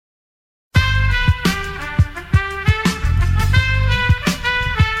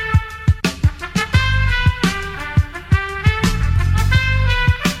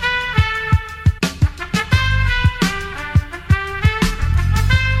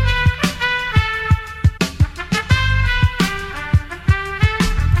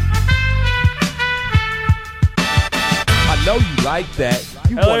like that.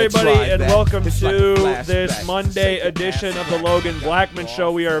 Hello, everybody, and welcome to this Monday edition of the Logan Blackman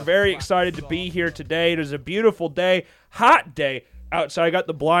Show. We are very excited to be here today. It is a beautiful day, hot day outside. I got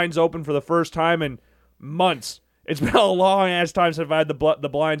the blinds open for the first time in months. It's been a long-ass time since I've had the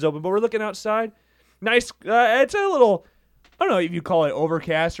blinds open, but we're looking outside. Nice. It's a little, I don't know if you call it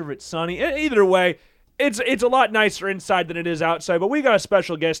overcast or if it's sunny. Either way, it's a lot nicer inside than it is outside, but we got a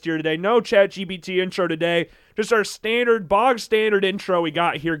special guest here today. No ChatGPT intro today. Just our bog standard intro we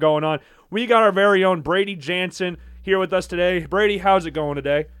got here going on. We got our very own Brady Jansen here with us today. Brady, how's it going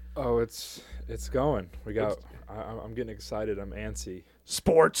today? Oh, it's going. I'm getting excited. I'm antsy.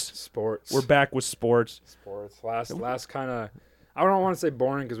 Sports. We're back with sports. Last kind of, I don't want to say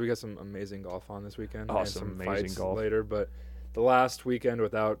boring because we got some amazing golf on this weekend. Oh, and some amazing fights golf later, but the last weekend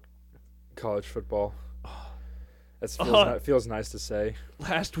without college football. It feels nice to say.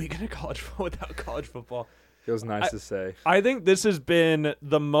 Last weekend of college football without college football. Feels nice to say. I think this has been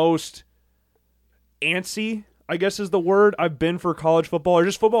the most antsy, I guess is the word, I've been for college football or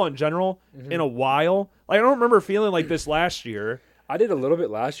just football in general in a while. Like, I don't remember feeling like this last year. I did a little bit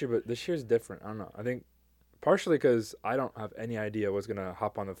last year, but this year's different. I don't know. I think partially because I don't have any idea what's going to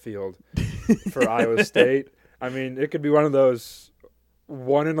hop on the field for Iowa State. I mean, it could be one of those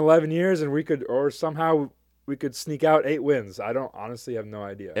 1 in 11 years, and we could sneak out 8 wins. I don't honestly have no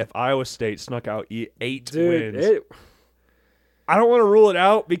idea. If Iowa State snuck out 8 Dude, wins, I don't want to rule it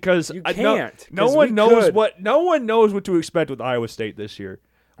out because you can't. No one knows what to expect with Iowa State this year.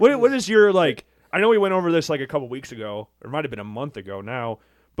 What is your like? I know we went over this like a couple weeks ago, or it might have been a month ago now.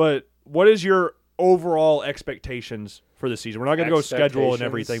 But what is your overall expectations for the season? We're not going to go schedule and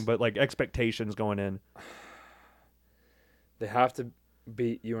everything, but like expectations going in. They have to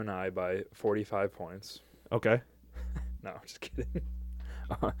beat UNI by 45 points. Okay. No, just kidding.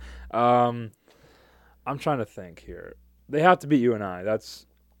 I'm trying to think here. They have to beat UNI. That's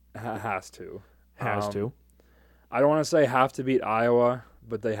has to. Has to. I don't want to say have to beat Iowa,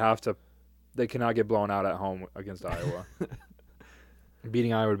 but they have to. They cannot get blown out at home against Iowa.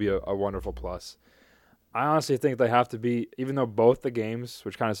 Beating Iowa would be a wonderful plus. I honestly think they have to beat, even though both the games,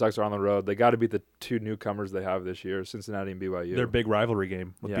 which kind of sucks, are on the road, they got to beat the 2 newcomers they have this year, Cincinnati and BYU. Their big rivalry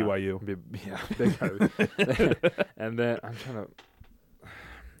game with BYU. Big rivalry. And then I'm trying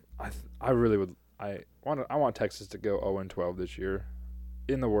to. I want Texas to go 0-12 this year,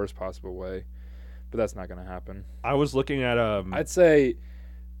 in the worst possible way, but that's not going to happen. I was looking at I'd say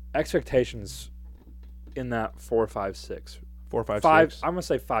expectations in that 4-5-6. 4-5-6. I'm gonna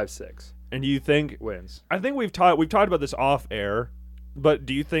say 5-6. And do you think wins? I think we've talked about this off air, but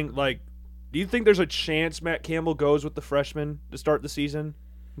do you think there's a chance Matt Campbell goes with the freshman to start the season,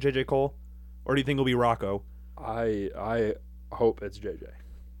 JJ Cole, or do you think it'll be Rocco? I hope it's JJ.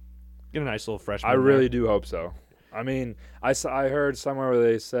 Get a nice little freshman. I really do hope so. I mean, I heard somewhere where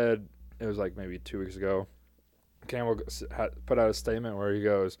they said it was like maybe 2 weeks ago. Campbell put out a statement where he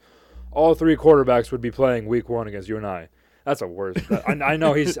goes, all 3 quarterbacks would be playing week 1 against UNI. That's a worst. I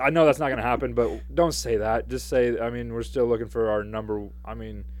know I know that's not going to happen, but don't say that. Just say, I mean, we're still looking for our number. I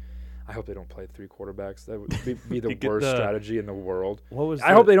mean, I hope they don't play 3 quarterbacks. That would be the worst strategy in the world.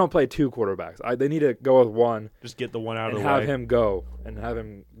 I hope they don't play 2 quarterbacks. They need to go with 1. Just get the one out of the way. And have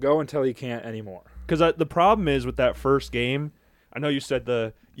him go until he can't anymore. Because the problem is with that first game, I know you said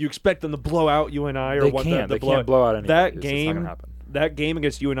you expect them to blow out UNI or they what? Can't. They can't blow out anybody. That game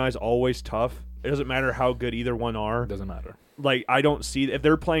against UNI is always tough. It doesn't matter how good either one are. It doesn't matter. Like, I don't see if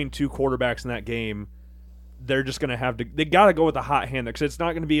they're playing 2 quarterbacks in that game, they're just going to have to. They got to go with a hot hand because it's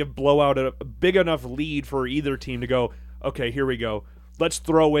not going to be a blowout, a big enough lead for either team to go, okay, here we go. Let's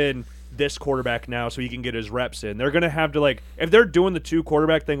throw in this quarterback now so he can get his reps in. They're going to have to, like, if they're doing the 2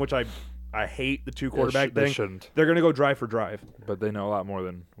 quarterback thing, which I hate the 2 quarterback thing. They shouldn't. They're going to go drive for drive. But they know a lot more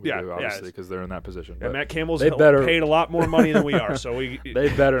than we do, obviously, because they're in that position. Yeah, Matt Campbell's paid a lot more money than we are. So they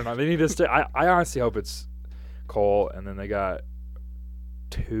better not. They need to stay. I honestly hope it's Cole, and then they got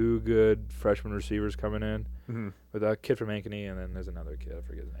 2 good freshman receivers coming in with a kid from Ankeny, and then there's another kid. I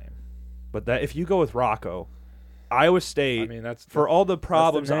forget his name. But that if you go with Rocco, Iowa State, for all the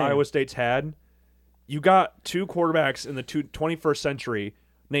problems that Iowa State's had, you got 2 quarterbacks in the 21st century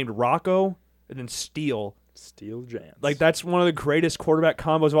named Rocco and then Steele Jans. Like, that's one of the greatest quarterback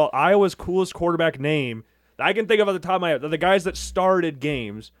combos of all. Iowa's coolest quarterback name that I can think of at the top of my head. The guys that started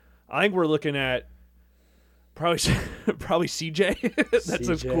games. I think we're looking at probably CJ. That's CJ.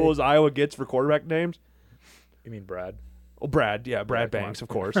 As cool as Iowa gets for quarterback names. You mean Brad? Oh, Brad. Yeah, Brad Banks, of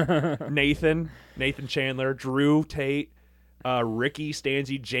course. Nathan Chandler, Drew Tate, Ricky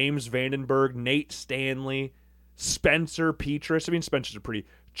Stanzi, James Vandenberg, Nate Stanley, Spencer Petras. I mean, Spencer's a pretty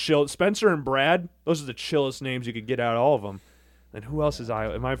chill. Spencer and Brad, those are the chillest names you could get out of all of them. And who else is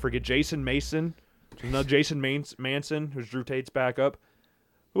Iowa? Am I forget Jason Mason? No, Jason Manson, who's Drew Tate's backup.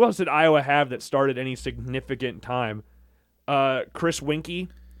 Who else did Iowa have that started any significant time? Chris Winkie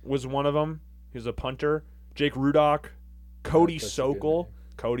was one of them. He was a punter. Jake Rudock, Cody Sokol.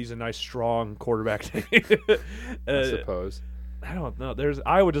 Cody's a nice, strong quarterback. I suppose. I don't know.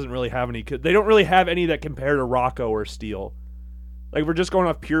 Iowa doesn't really have any. They don't really have any that compare to Rocco or Steele. Like, we're just going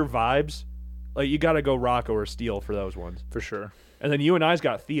off pure vibes. Like, you got to go Rocco or Steele for those ones. For sure. And then UNI's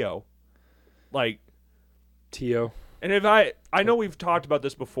got Theo. Like, Tio. And if I know we've talked about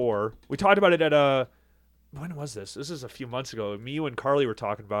this before. We talked about it at when was this? This is a few months ago. Me, you, and Carly were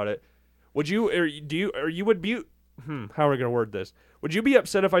talking about it. Would you, or you would be, how are we going to word this? Would you be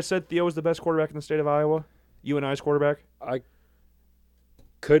upset if I said Theo was the best quarterback in the state of Iowa? UNI's quarterback? I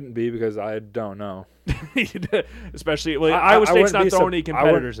couldn't be because I don't know. Especially, Iowa State's not throwing any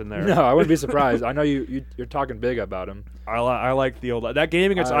competitors in there. No, I wouldn't be surprised. I know you're talking big about him. I like Theo. That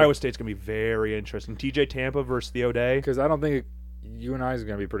game against Iowa State's going to be very interesting. TJ Tampa versus Theo Day. Because I don't think UNI is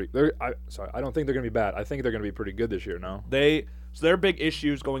going to be pretty. I don't think they're going to be bad. I think they're going to be pretty good this year. No, so their big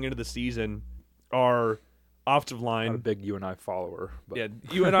issues going into the season are offensive line. I'm not a big UNI follower. But. Yeah,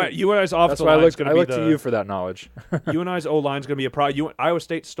 UNI's offensive line is going to be. I look to you for that knowledge. UNI's O line is going to be a problem. Iowa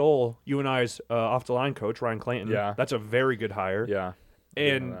State stole UNI's offensive line coach Ryan Clanton. Yeah, that's a very good hire. Yeah,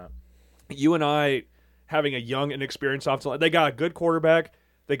 and UNI having a young and experienced offensive line, they got a good quarterback.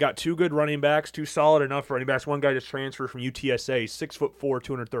 They got two good running backs, two solid enough running backs. One guy just transferred from UTSA, 6'4",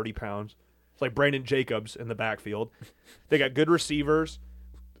 230 pounds. It's like Brandon Jacobs in the backfield. They got good receivers.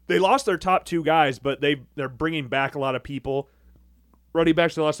 They lost their top two guys, but they're bringing back a lot of people. Running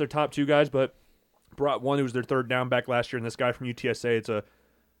backs, they lost their top two guys, but brought one who was their third down back last year, and this guy from UTSA, it's a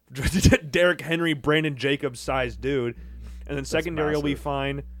Derrick Henry, Brandon Jacobs-sized dude. And then secondary will be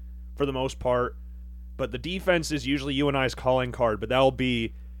fine for the most part. But the defense is usually UNI's calling card, but it'll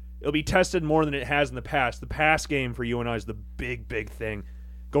be tested more than it has in the past. The pass game for UNI is the big thing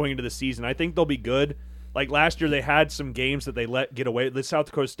going into the season. I think they'll be good. Like last year, they had some games that they let get away. The South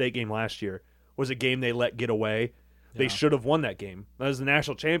Dakota State game last year was a game they let get away. Yeah. They should have won that game. As the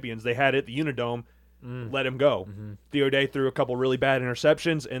national champions, they had it at the Unidome, let him go. Mm-hmm. Theo Day threw a couple really bad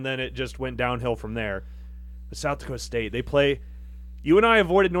interceptions, and then it just went downhill from there. The South Dakota State, they play. UNI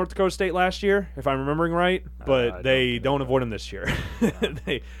avoided North Dakota State last year, if I'm remembering right, but they don't avoid them this year.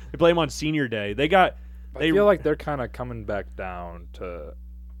 They play them on Senior Day. I feel like they're kind of coming back down to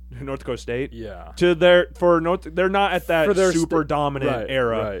North Dakota State. Yeah, they're not at that super dominant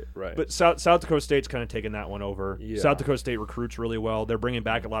era. Right. But South Dakota State's kind of taking that one over. Yeah. South Dakota State recruits really well. They're bringing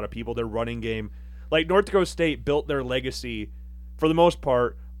back a lot of people. Their running game, like North Dakota State, built their legacy for the most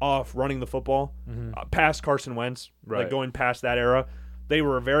part off running the football, past Carson Wentz, like going past that era. They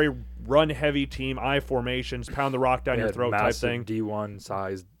were a very run-heavy team, I formations, pound the rock down your throat type thing. D1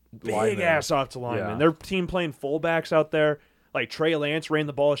 sized big-ass offensive linemen. Yeah. Their team playing fullbacks out there. Like Trey Lance ran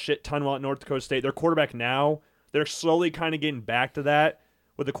the ball a shit ton while at North Dakota State. Their quarterback now, they're slowly kind of getting back to that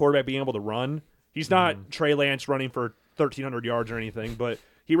with the quarterback being able to run. He's not Trey Lance running for 1,300 yards or anything, but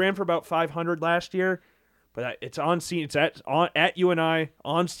he ran for about 500 last year. But it's at UNI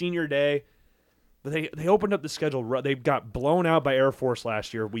on Senior Day. But they opened up the schedule. They got blown out by Air Force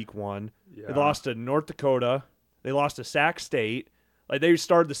last year, week 1. Yeah. They lost to North Dakota. They lost to Sac State. Like they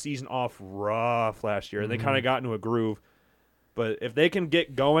started the season off rough last year, and they kind of got into a groove. But if they can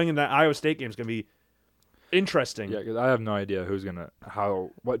get going, and that Iowa State game is going to be interesting. Yeah, because I have no idea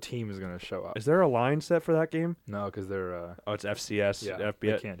what team is gonna show up. Is there a line set for that game? No, because they're. It's FCS. Yeah, FBS.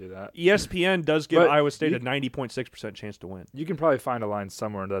 they can't do that. ESPN does give Iowa State a 90.6% chance to win. You can probably find a line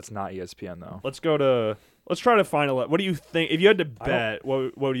somewhere that's not ESPN though. Let's try to find a line. What do you think? If you had to bet,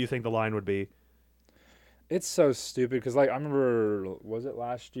 what do you think the line would be? It's so stupid because I remember, was it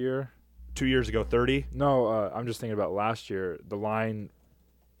last year? 2 years ago, 30? No, I'm just thinking about last year. The line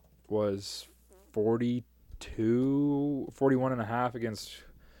was 41 and a half against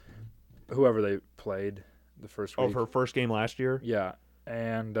whoever they played the first week. Oh, her first game last year? Yeah.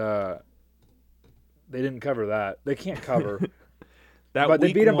 And they didn't cover that. They can't cover. But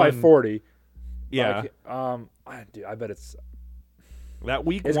they beat them by 40. Yeah. I bet it's that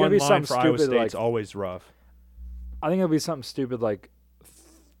week one line for Iowa State's always rough. I think it'll be something stupid like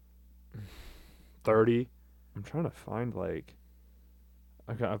 30. I'm trying to find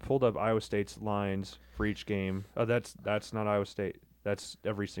I pulled up Iowa State's lines for each game. Oh, that's not Iowa State. That's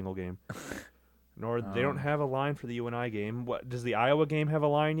every single game. They don't have a line for the UNI game. What does the Iowa game have a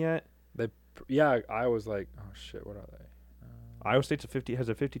line yet? Iowa's like, oh shit, what are they? Iowa State's has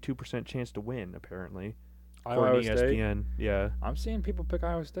a 52% chance to win apparently. Iowa ESPN. State? Yeah. I'm seeing people pick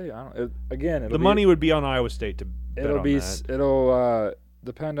Iowa State. The money would be on Iowa State It'll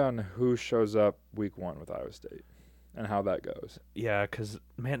depend on who shows up week 1 with Iowa State and how that goes. Yeah, because,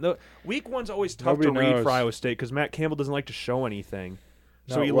 man, week 1's always tough Nobody to read knows. for Iowa State because Matt Campbell doesn't like to show anything.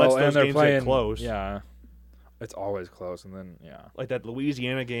 So No, he well, lets and those they're games playing, get close. Yeah, it's always close, and then Like that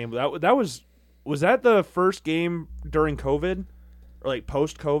Louisiana game. That was that the first game during COVID or like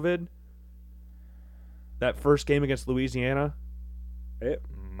post COVID? That first game against Louisiana? it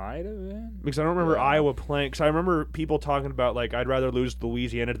might have been Because I don't remember Yeah. Iowa playing. Because I remember people talking about like I'd rather lose to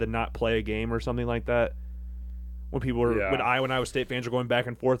Louisiana than not play a game or something like that. When people were when Iowa State fans were going back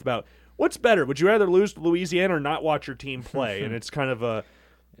and forth about what's better, would you rather lose to Louisiana or not watch your team play? And it's kind of a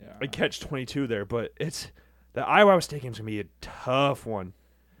catch-22 there. But the Iowa State game's gonna be a tough one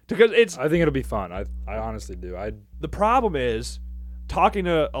because I think it'll be fun. I honestly do. The problem is talking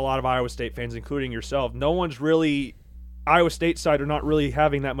to a lot of Iowa State fans, including yourself. No one's really Iowa State side are not really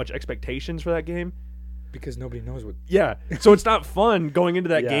having that much expectations for that game because nobody knows what. Yeah, so it's not fun going into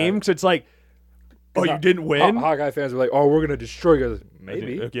that game because it's like, oh, you didn't win. Hawkeye fans are like, oh, we're gonna destroy you guys.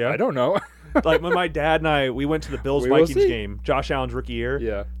 Maybe. Yeah. I don't know. Like when my dad and I we went to the Bills Vikings game, Josh Allen's rookie year.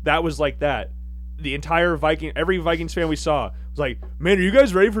 Yeah, that was like that. The entire every Vikings fan we saw was like, man, are you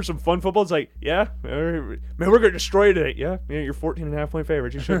guys ready for some fun football? It's like, yeah, man, we're going to destroy it today. Yeah, man, you're 14.5-point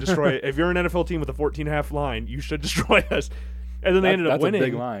favorites. You should destroy it. If you're an NFL team with a 14.5 line, you should destroy us. And then they ended up winning. That's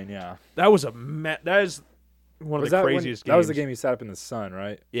a big line, yeah. That was that is one of the craziest games. That was the game he sat up in the sun,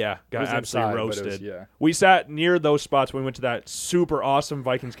 right? Yeah, got absolutely roasted. Yeah. We sat near those spots when we went to that super awesome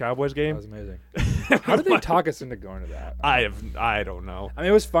Vikings-Cowboys game. That was amazing. How did they talk us into going to that? I don't know. I mean,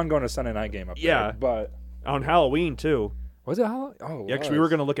 it was fun going to a Sunday night game up there. But on Halloween, too. Was it Halloween? Oh, yeah, because we were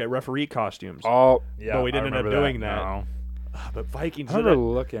going to look at referee costumes. Oh, yeah. But we didn't end up doing that. No. But Vikings. I remember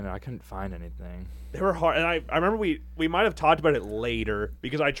looking, I couldn't find anything. They were hard, and I remember we might have talked about it later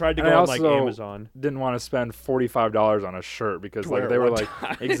because I tried to go on like Amazon. Didn't want to spend $45 on a shirt because like they were like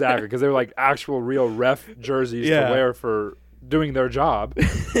exactly because they were like actual real ref jerseys to wear for doing their job.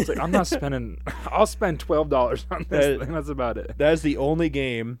 It's like I'm not spending. I'll spend $12 on this thing. That's about it. That is the only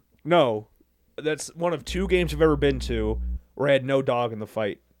game. No, that's one of 2 games I've ever been to where I had no dog in the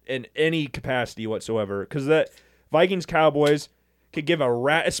fight in any capacity whatsoever. Because that Vikings Cowboys could give a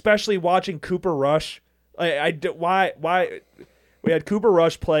rat, especially watching Cooper Rush. Why we had Cooper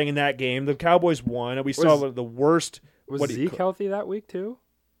Rush playing in that game. The Cowboys won, and we saw the worst. Was Zeke healthy that week too?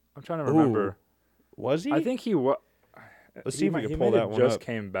 I'm trying to remember. Ooh, was he? I think he was. Let's see if we can pull that one up. Just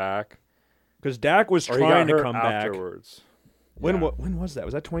came back because Dak was trying to come back afterwards. When was that?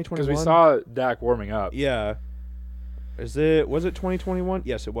 Was that 2021? Because we saw Dak warming up. Yeah. Was it 2021?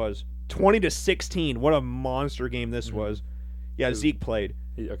 Yes, it was. 20-16. What a monster game this was. Yeah, Zeke played.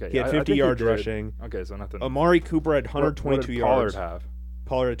 He had 50 yards rushing. Okay, so nothing. Amari Cooper had 122 yards. Pollard have?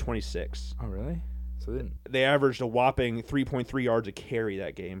 Pollard had 26. Oh, really? So they averaged a whopping 3.3 yards a carry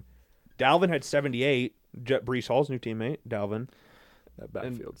that game. Dalvin had 78. Breece Hall's new teammate, Dalvin. That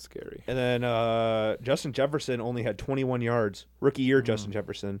backfield's scary. And then Justin Jefferson only had 21 yards. Rookie year, Justin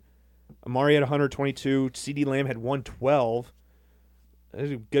Jefferson. Amari had 122. CeeDee Lamb had 112.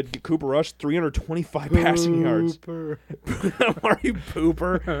 Good Cooper Rush, 325 passing yards. Amari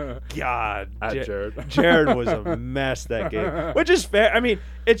Pooper. God. Jared was a mess that game. Which is fair. I mean,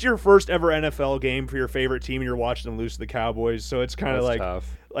 it's your first ever NFL game for your favorite team, and you're watching them lose to the Cowboys, so it's kind of like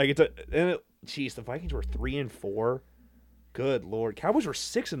tough. Like jeez, the Vikings were 3-4. Good Lord. Cowboys were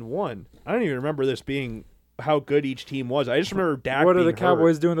 6-1. I don't even remember this being how good each team was. I just remember Dak What are the being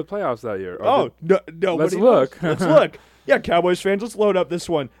Cowboys hurt. doing in the playoffs that year? No. Let's look. Let's look. Yeah, Cowboys fans, let's load up this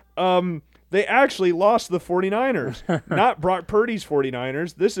one. They actually lost to the 49ers. Not Brock Purdy's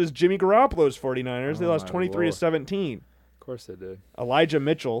 49ers. This is Jimmy Garoppolo's 49ers. They lost 23-17. Of course they did. Elijah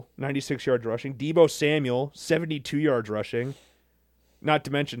Mitchell, 96 yards rushing. Deebo Samuel, 72 yards rushing. Not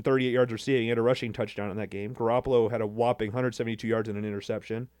to mention 38 yards receiving. He had a rushing touchdown in that game. Garoppolo had a whopping 172 yards and an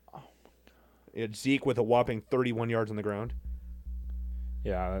interception. Oh, my God. He had Zeke with a whopping 31 yards on the ground.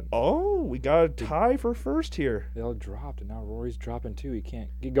 Yeah. We got a tie for first here. They all dropped, and now Rory's dropping too. He can't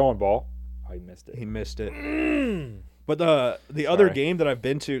get going, ball. Oh, he missed it. But the other game that I've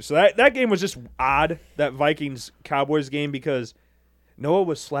been to, so that game was just odd, that Vikings-Cowboys game, because Noah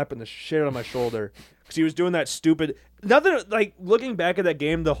was slapping the shit out of my shoulder because he was doing that stupid – nothing like looking back at that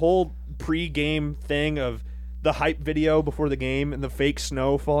game, the whole pre-game thing of the hype video before the game and the fake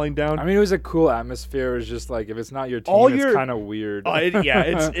snow falling down. I mean, it was a cool atmosphere. It was just like, if it's not your team, it's kind of weird.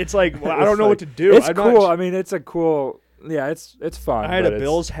 It's like, well, I don't know what to do. It's cool. I mean, it's a cool – yeah, it's fun. I had a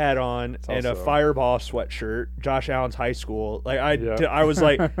Bills hat on and a Fireball sweatshirt, Josh Allen's high school. Like I was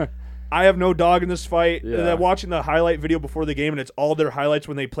like, I have no dog in this fight. Yeah. And then watching the highlight video before the game, and it's all their highlights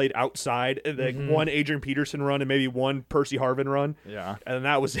when they played outside. And like one Adrian Peterson run and maybe one Percy Harvin run. Yeah. And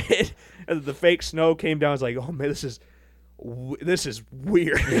that was it. And the fake snow came down. I was like, oh, man, this is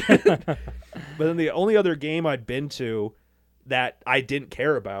weird. But then the only other game I'd been to that I didn't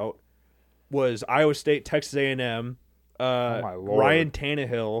care about was Iowa State, Texas A&M. my Lord. Ryan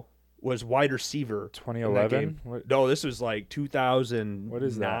Tannehill was wide receiver. 2011? No, this was like 2009. What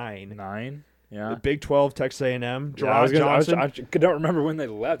is that? 9? Yeah. The Big 12, Texas A&M. Johnson. I don't remember when they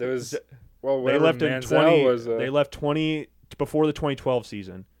left. It was they left in 20. Was, they left 20 before the 2012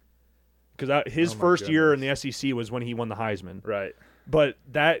 season. Because his first year in the SEC was when he won the Heisman. Right. But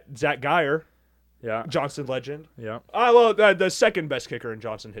that Zach Geyer, yeah, Johnson legend. Yeah. Well, the second best kicker in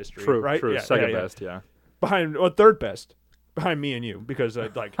Johnson history. True. Right. True. Yeah, second best. Yeah. Behind third best. Behind me and you, because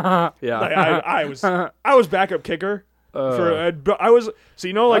yeah, I was backup kicker I was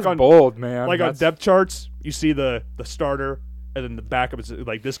that's on bold, man. On depth charts, you see the starter and then the backup is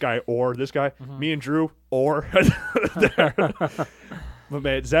like this guy or this guy. Me and Drew or. But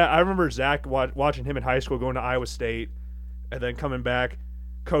man, I remember Zach watching him in high school, going to Iowa State, and then coming back,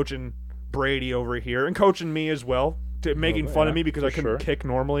 coaching Brady over here and coaching me as well. Making fun of me because I couldn't kick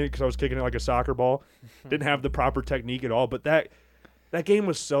normally because I was kicking it like a soccer ball. Didn't have the proper technique at all. But that game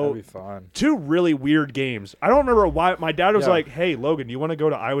was that'd be fun. 2 really weird games. I don't remember why. My dad was like, "Hey, Logan, you want to go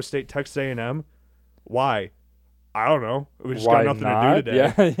to Iowa State, Texas A&M?" Why? I don't know. We just got nothing to do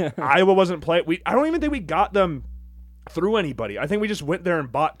today. Yeah. Iowa wasn't playing. I don't even think we got them through anybody. I think we just went there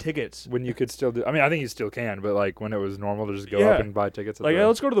and bought tickets. When you could still do. I mean, I think you still can, but like when it was normal to just go up and buy tickets. At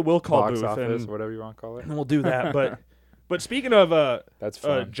let's go to the will call box booth office, and whatever you want to call it. And we'll do that. But speaking of that's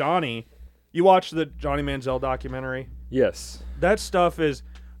fun. Johnny, you watched the Johnny Manziel documentary? Yes. That stuff is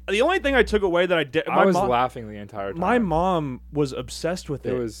the only thing I took away that I did. I was laughing the entire time. My mom was obsessed with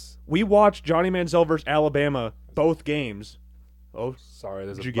it. We watched Johnny Manziel versus Alabama, both games. Oh, sorry.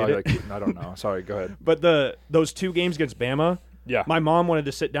 Did you get it? I don't know. Sorry, go ahead. But those 2 games against Bama, yeah. My mom wanted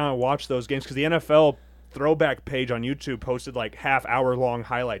to sit down and watch those games because the NFL throwback page on YouTube posted like half-hour-long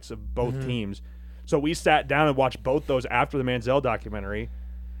highlights of both teams. So we sat down and watched both those after the Manziel documentary,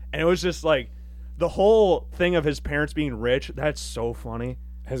 and it was just like the whole thing of his parents being rich. That's so funny.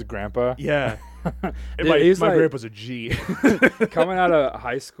 His grandpa? Yeah. Dude, my grandpa's a G. Coming out of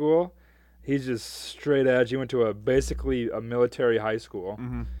high school, he's just straight edge. He went to basically a military high school,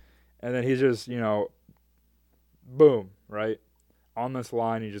 and then he's just, boom, right? On this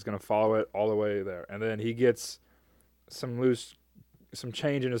line, he's just going to follow it all the way there. And then he gets some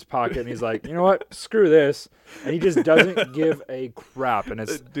change in his pocket, and he's like, you know what? Screw this. And he just doesn't give a crap. And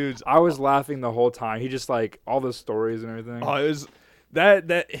I was laughing the whole time. He just like all the stories and everything. Oh, it was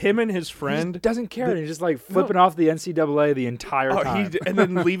that him and his friend he doesn't care. He's just like flipping off the NCAA the entire time. And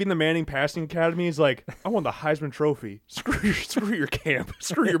then leaving the Manning Passing Academy, he's like, I won the Heisman Trophy. Screw your camp.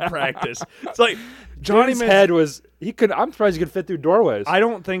 Screw your practice. It's like Johnny's head was I'm surprised he could fit through doorways. I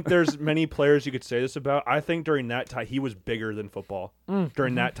don't think there's many players you could say this about. I think during that time he was bigger than football.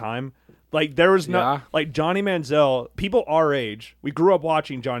 During that time. Like there was like Johnny Manziel, people our age, we grew up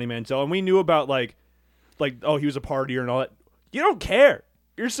watching Johnny Manziel and we knew about like oh, he was a partier and all that. You don't care.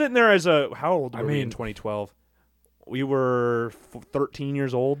 You're sitting there as how old were we in 2012? We were 13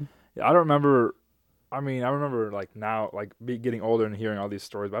 years old. Yeah, I don't remember. I remember like now, like getting older and hearing all these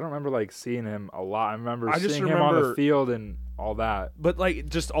stories, but I don't remember like seeing him a lot. I remember seeing him on the field and all that. But like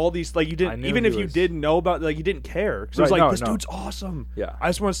just all these, like you didn't, even if you didn't know about, like you didn't care. Because it was like, this dude's awesome. Yeah. I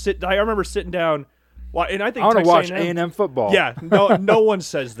just want to sit. I remember sitting down. Well, and I think I want to watch A&M football. Yeah, no one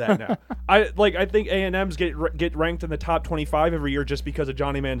says that now. I think A&M's get ranked in the top 25 every year just because of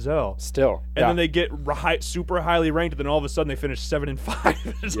Johnny Manziel. Still, and then they get super highly ranked, and then all of a sudden they finish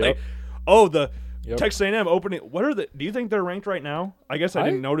 7-5. It's like, Texas A&M opening. Do you think they're ranked right now? I guess I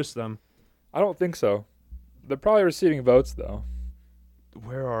didn't notice them. I don't think so. They're probably receiving votes though.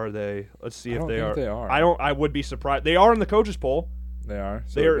 Where are they? Let's see if they are. They are. I would be surprised. They are in the coaches poll. They are.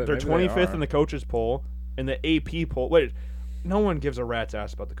 So they're 25th in the coaches poll, in the AP poll. Wait, no one gives a rat's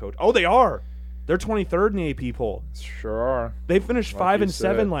ass about the coach. Oh, they are. They're 23rd in the AP poll. Sure are. They finished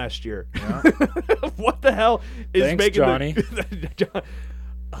 5-7 last year. Yeah. What the hell is Thanks, making Johnny?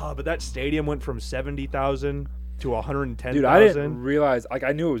 But that stadium went from 70,000 to 110,000. Dude, I didn't realize. Like,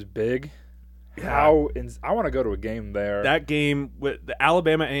 I knew it was big. I want to go to a game there. That game with the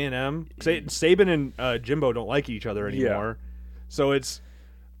Alabama A&M. Saban and Jimbo don't like each other anymore. Yeah. So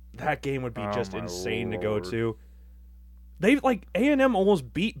that game would be just insane to go to. They A&M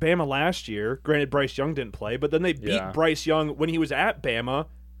almost beat Bama last year. Granted, Bryce Young didn't play, but then they beat Bryce Young when he was at Bama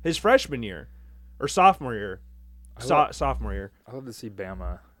his freshman year or sophomore year. Sophomore year. I love to see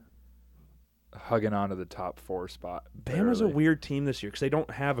Bama hugging onto the top 4 spot. Bama's a weird team this year because they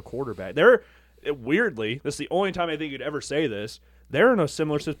don't have a quarterback. They're weirdly, this is the only time I think you'd ever say this. They're in a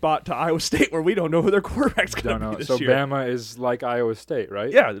similar spot to Iowa State where we don't know who their quarterback's going to be this year. So Bama is like Iowa State,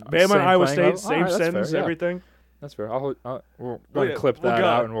 right? Yeah, Bama and Iowa State, same sentence, everything. That's fair. We're going to clip that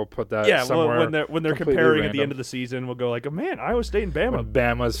out and we'll put that somewhere. Yeah, when they're comparing at the end of the season, we'll go like, oh, man, Iowa State and Bama. When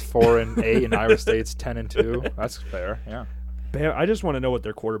Bama's 4-8 and Iowa State's 10-2. That's fair, yeah. I just want to know what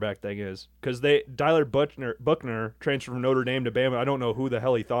their quarterback thing is because Tyler Buchner transferred from Notre Dame to Bama. I don't know who the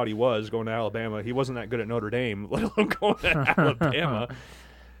hell he thought he was going to Alabama. He wasn't that good at Notre Dame, let alone going to Alabama.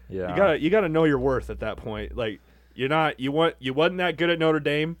 Yeah, you got to know your worth at that point. Like you wasn't that good at Notre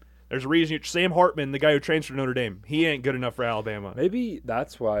Dame. There's a reason. Sam Hartman, the guy who transferred to Notre Dame, he ain't good enough for Alabama. Maybe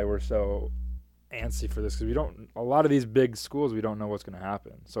that's why we're so antsy for this because we don't. A lot of these big schools, we don't know what's going to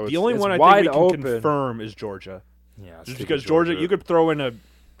happen. So the only one I think we can confirm is Georgia. Yeah, just because Georgia, you could throw in a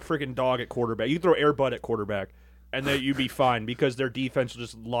freaking dog at quarterback. You could throw Air Bud at quarterback, and then you'd be fine because their defense will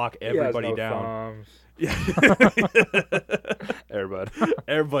just lock everybody down. Yeah. Air Bud.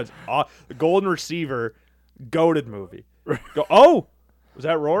 Air Bud's the Golden Receiver, goated movie. Was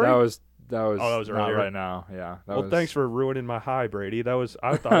that Rory? That was not earlier. Right now. Yeah. Thanks for ruining my high, Brady. I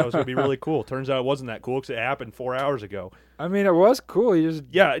thought that was going to be really cool. Turns out it wasn't that cool because it happened 4 hours ago. I mean, it was cool.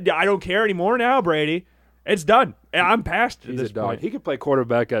 I don't care anymore now, Brady. It's done. I'm past it at this point. He could play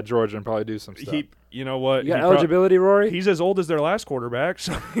quarterback at Georgia and probably do some stuff. You know what? You got eligibility, Rory? He's as old as their last quarterback.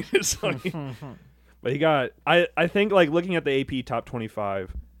 So but he got – I think, like, looking at the AP top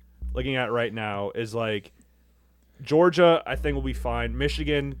 25, looking at it right now, is, like, Georgia, I think, will be fine.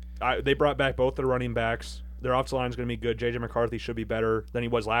 Michigan, they brought back both their running backs. Their offensive line is going to be good. J.J. McCarthy should be better than he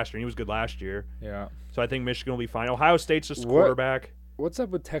was last year. He was good last year. Yeah. So I think Michigan will be fine. Ohio State's just a quarterback. What's up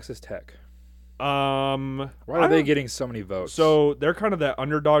with Texas Tech? Why are they getting so many votes? So they're kind of that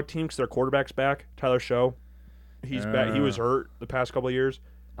underdog team because their quarterback's back. Tyler Show, he's back. He was hurt the past couple of years.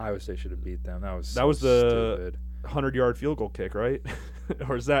 Iowa State should have beat them. That was the stupid. 100-yard field goal kick, right?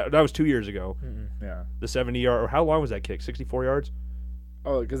 Or is that was 2 years ago? Yeah, the 70-yard. Or how long was that kick? 64 yards.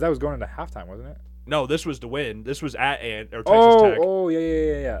 Oh, because that was going into halftime, wasn't it? No, this was to win. This was at Texas Tech. Oh,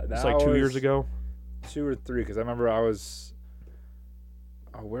 yeah. It's like 2 years ago. 2 or 3, because I remember I was.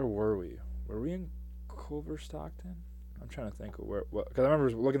 Oh, where were we? Were we in Culver Stockton? I'm trying to think of because I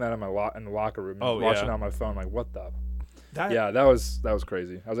remember looking at it in the locker room, watching it on my phone, like what the. That was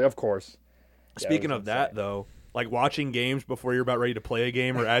crazy. I was like, of course. Speaking of that, though, like watching games before you're about ready to play a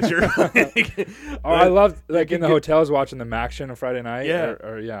game or as you're. I loved in the hotels watching the Maction on Friday night. Yeah,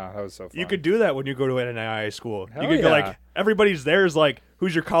 that was so fun. You could do that when you go to an NAIA school. Hell you could go like everybody's there is like,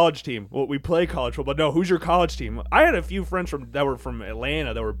 who's your college team? Well, we play college football. No, who's your college team? I had a few friends that were from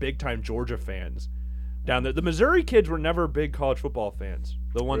Atlanta that were big time Georgia fans down there. The Missouri kids were never big college football fans.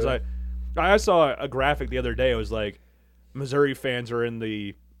 The ones really? I saw a graphic the other day. It was like Missouri fans are in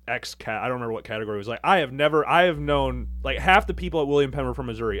the I don't remember what category it was. Like I have known like half the people at William Penn were from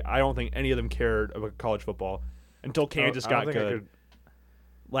Missouri. I don't think any of them cared about college football until Kansas got good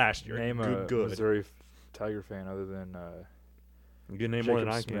last year. Name a Missouri Tiger fan other than you can name Jacob more than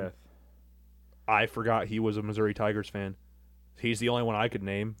I Smith. can. I forgot he was a Missouri Tigers fan. He's the only one I could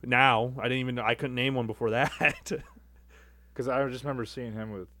name. Now I couldn't name one before that. Because I just remember seeing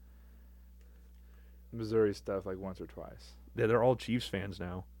him with Missouri stuff like once or twice. Yeah, they're all Chiefs fans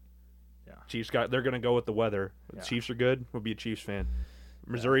now. Yeah, they're going to go with the weather. Yeah. Chiefs are good. We'll be a Chiefs fan.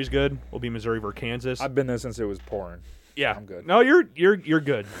 Missouri's good. We'll be Missouri for Kansas. I've been there since it was pouring. Yeah, I'm good. No, you're good. You're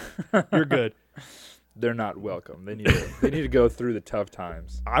good. They're not welcome. They need to go through the tough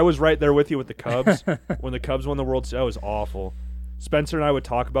times. I was right there with you with the Cubs when the Cubs won the World Series. That was awful. Spencer and I would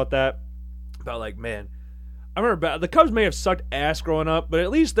talk about that. About like, man, I remember the Cubs may have sucked ass growing up, but at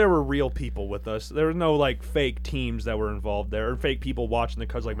least there were real people with us. There was no like fake teams that were involved there, or fake people watching the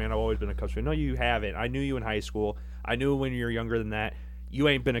Cubs. Like, man, I've always been a Cubs fan. No, you haven't. I knew you in high school. I knew when you were younger than that. You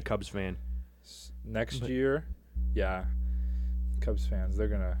ain't been a Cubs fan. Next year, yeah, Cubs fans, they're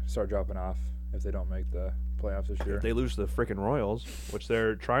gonna start dropping off if they don't make the playoffs this year. If they lose to the freaking Royals, which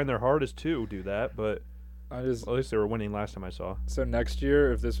they're trying their hardest to do that, but at least they were winning last time I saw. So next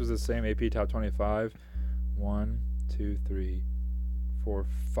year, if this was the same AP Top 25, 1, 2, 3, 4,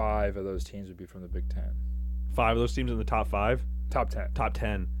 5 of those teams would be from the Big Ten. 5 of those teams in the top 5? Top 10. Top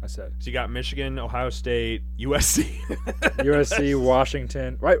 10. I said. So you got Michigan, Ohio State, USC. USC,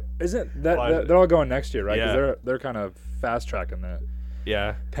 Washington. Right. Isn't that they're all going next year, right? Yeah. 'Cause they're kind of fast tracking that.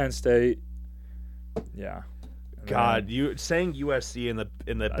 Yeah. Penn State. Yeah. God, you saying USC in the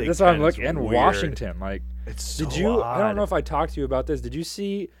Big Ten. That's what I'm looking. And weird. Washington, like, it's so did you? odd. I don't know if I talked to you about this. Did you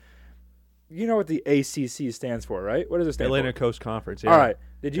see you know what the ACC stands for, right? What does it stand for? Atlantic Coast Conference. Yeah. All right.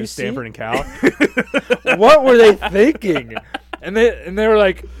 Did you see Stanford and Cal? What were they thinking? And they were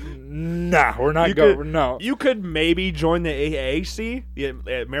like, nah, we're not going. No. You could maybe join the AAC,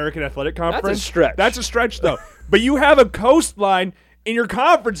 the American Athletic Conference. That's a stretch. That's a stretch, though. But you have a coastline in your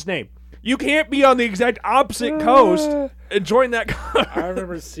conference name. You can't be on the exact opposite coast and join that conference. I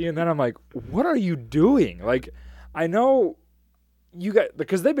remember seeing that. I'm like, what are you doing? Like, I know you got,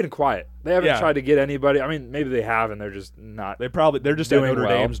 because they've been quiet. They haven't tried to get anybody. I mean, maybe they have, and they're just not. They're just at Notre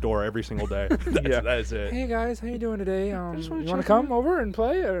Dame's door every single day. That's it. Hey guys, how you doing today? You want to come over and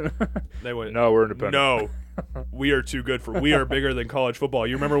play? They went. No, we're independent. No, we are too good for. We are bigger than college football.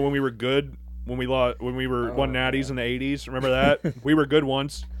 You remember when we were good? When we won natties in the '80s? Remember that? We were good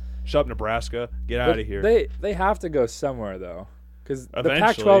once. Shut up, Nebraska. Get out of here. They have to go somewhere though, because the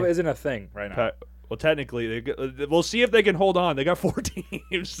Pac-12 isn't a thing right now. Well, technically, we'll see if they can hold on. They got 4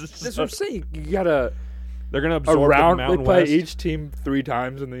 teams. That's what I'm saying. You gotta. They're gonna absorb the Mountain They play West. each team 3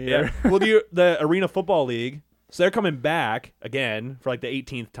 times in the year. Well, the Arena Football League. So they're coming back again for like the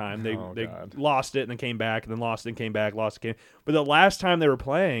 18th time. They lost it and then came back and then lost it and came back, lost it again. But the last time they were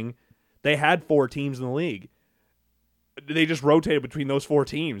playing, they had 4 teams in the league. They just rotated between those 4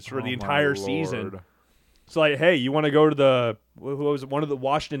 teams for the entire season. It's like, hey, you want to go to one of the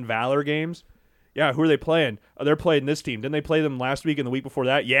Washington Valor games? Yeah, who are they playing? Oh, they're playing this team. Didn't they play them last week and the week before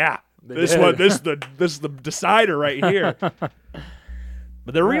that? Yeah, this is the decider right here.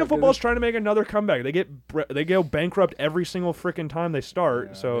 But the Arena Football is trying to make another comeback. They go bankrupt every single freaking time they start.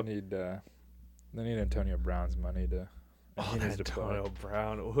 Yeah, so they need Antonio Brown's money to. Antonio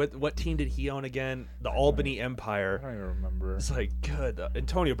Brown. What team did he own again? The Albany Empire. I don't even remember. It's like, good.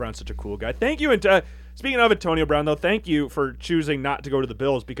 Antonio Brown's such a cool guy. Thank you. And speaking of Antonio Brown, though, thank you for choosing not to go to the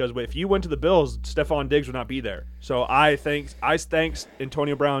Bills, because if you went to the Bills, Stephon Diggs would not be there. So I thanks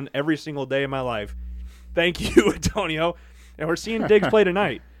Antonio Brown every single day of my life. Thank you, Antonio. And we're seeing Diggs play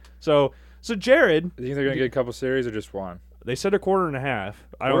tonight. So Jared, do you think they're gonna get a couple series or just one? They said a quarter and a half.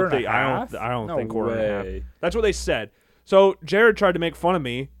 I don't think quarter and a half. That's what they said. So Jared tried to make fun of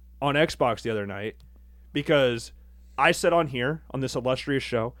me on Xbox the other night because I said on here, on this illustrious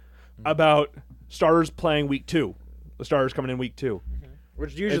show, about starters playing week 2. The starters coming in week 2.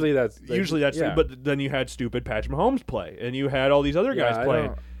 Which usually that's but then you had stupid Patrick Mahomes play, and you had all these other guys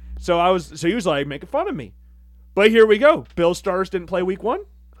playing. So he was like making fun of me. But here we go. Bills starters didn't play week 1.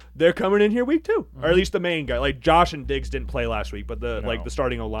 They're coming in here week 2. Or at least the main guy. Like Josh and Diggs didn't play last week, but the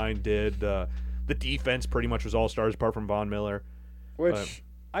starting O-line did. The defense pretty much was all stars apart from Von Miller. Which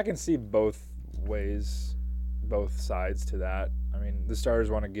I can see both ways, both sides to that. I mean, the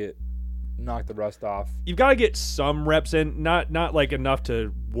starters want to knock the rust off. You've got to get some reps in, not like enough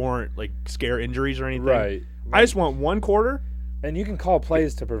to warrant like scare injuries or anything. Right. I just want 1 quarter. And you can call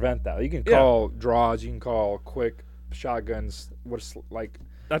plays to prevent that. You can call draws. You can call quick shotguns.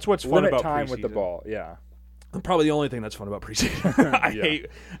 That's what's fun about time preseason. With the ball. Yeah. Probably the only thing that's fun about preseason. I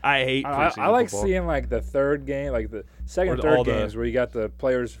hate preseason I like football. seeing like the third game, like the second and third games where you got the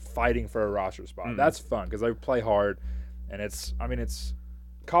players fighting for a roster spot. That's fun because they play hard, and it's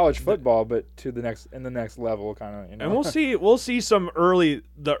college football, but in the next level kind of. And we'll see some early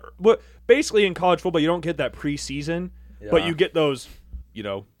basically in college football you don't get that preseason, but you get those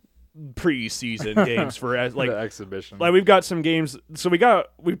preseason games for like the exhibition. Like we've got some games. So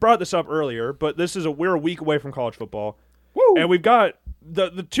we brought this up earlier, but we're a week away from college football. Woo! And we've got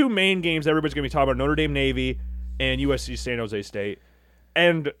the 2 main games everybody's going to be talking about: Notre Dame Navy and USC San Jose State.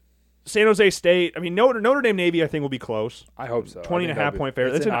 And San Jose State, I mean Notre Dame Navy I think will be close. I hope so. 20.5 point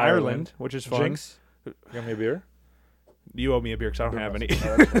favorite. It's in Ireland, which is fun. Jinx. You got me a beer? You owe me a beer because I don't have any.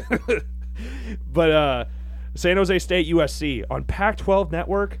 But San Jose State USC on Pac-12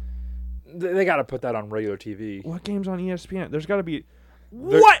 network. They got to put that on regular TV. What game's on ESPN? There's got to be.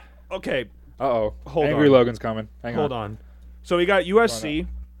 What? Okay. Uh-oh. Hold on. Angry Logan's coming. Hold on. So we got USC,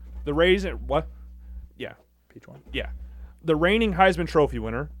 the what? Yeah. Peach one. Yeah. The reigning Heisman Trophy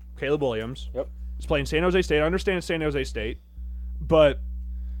winner, Caleb Williams, is playing San Jose State. I understand it's San Jose State, but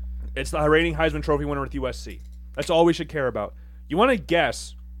it's the reigning Heisman Trophy winner with USC. That's all we should care about. You want to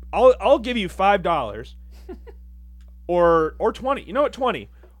guess? I'll give you $5 or 20. You know what? 20.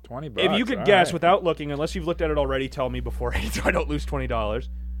 $20. If you could guess without looking, unless you've looked at it already, tell me beforehand so I don't lose $20.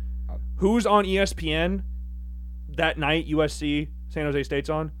 Who's on ESPN that night USC San Jose State's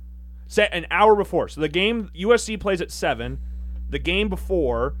on? Set an hour before. So the game USC plays at 7. The game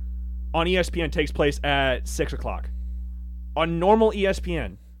before on ESPN takes place at 6 o'clock. On normal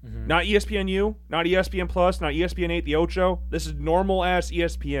ESPN. Mm-hmm. Not ESPNU, not ESPN Plus, not ESPN 8, the Ocho. This is normal ass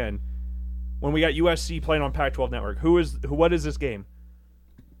ESPN. When we got USC playing on Pac-12 Network. What is this game?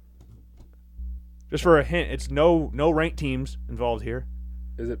 Just for a hint, it's no ranked teams involved here.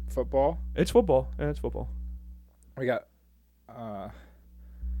 Is it football? It's football. Yeah, it's football. We got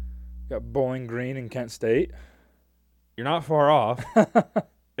Bowling Green and Kent State. You're not far off.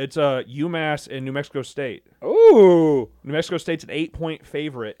 It's UMass and New Mexico State. Ooh. New Mexico State's an 8-point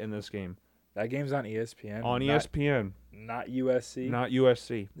favorite in this game. That game's on ESPN. On ESPN. Not USC. Not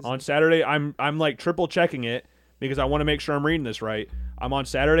USC. On Saturday, I'm like triple checking it because I want to make sure I'm reading this right. I'm on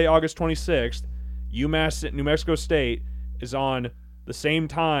Saturday, August 26th. UMass at New Mexico State is on the same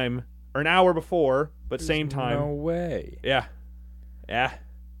time, or an hour before, but same time. No way. Yeah.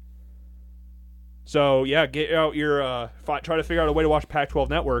 So, yeah, get out your try to figure out a way to watch Pac-12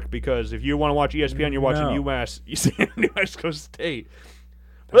 Network, because if you want to watch ESPN, you're watching UMass, New Mexico State.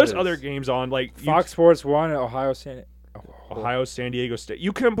 But there's other games on, like Fox Sports 1 at Ohio San Diego State.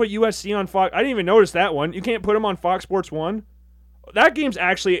 You couldn't put USC on Fox. I didn't even notice that one. You can't put them on Fox Sports 1. That game's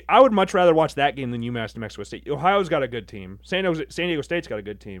actually, I would much rather watch that game than UMass New Mexico State. Ohio's got a good team. San Diego State's got a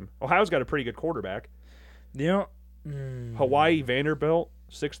good team. Ohio's got a pretty good quarterback. Hawaii Vanderbilt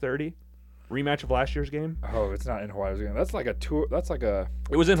 6:30 rematch of last year's game. Oh, it's not in Hawaii's game. That's like a tour. That's like a.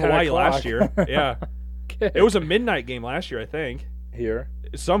 It was in Hawaii last year. Yeah, Okay. It was a midnight game last year, I think. Here.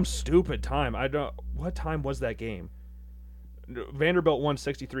 Some stupid time. I don't. What time was that game? Vanderbilt won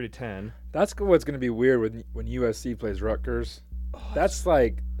 63-10. That's what's going to be weird when USC plays Rutgers. That's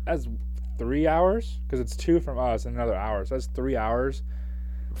 3 hours, because it's 2 from us and another hour. So that's 3 hours.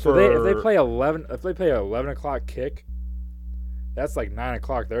 So if they play 11 o'clock kick, that's like 9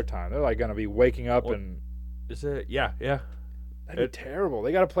 o'clock their time. They're like going to be waking up and. Is it? Yeah. That'd be terrible.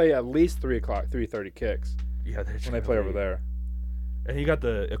 They got to play at least 3:30 kicks. Yeah, when they play over there. And you got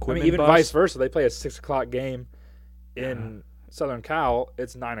the equipment. Even bus. vice versa. They play a 6 o'clock game in Southern Cal.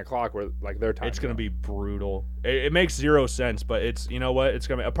 It's 9 o'clock where their time. It's going to be brutal. It makes zero sense, but it's, you know what? It's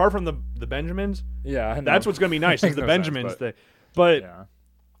going to be, apart from the Benjamins. Yeah, I know. That's what's going to be nice. Is the Benjamins thing. But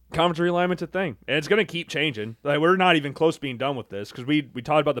conference realignment's a thing, and it's going to keep changing. Like, we're not even close to being done with this, because we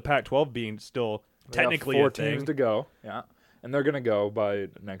talked about the Pac-12 being still technically four a thing. teams to go. Yeah, and they're going to go by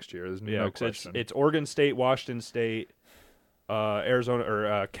next year. There's no question. It's Oregon State, Washington State, Arizona,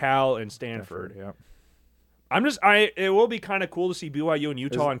 or Cal, and Stanford. Yeah. It will be kind of cool to see BYU and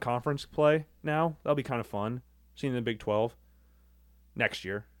Utah in conference play now. That'll be kind of fun. Seeing the Big 12 next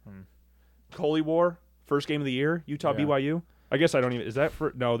year. Coley War, first game of the year, Utah BYU. I guess I don't even. Is that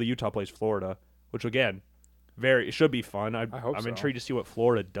for? No, the Utah plays Florida, which again, it should be fun. I'm intrigued to see what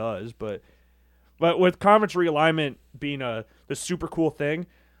Florida does, but with conference realignment being the super cool thing,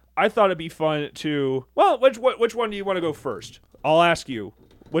 I thought it'd be fun to. Well, which one do you want to go first? I'll ask you.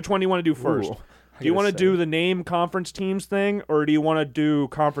 Which one do you want to do first? Do you want to do the name conference teams thing, or do you want to do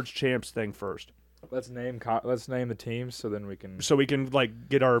conference champs thing first? Let's name the teams, so then we can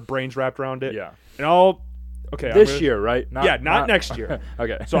get our brains wrapped around it. Yeah. And this year, right? Not next year.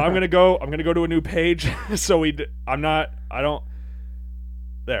 Okay. So I'm gonna go to a new page.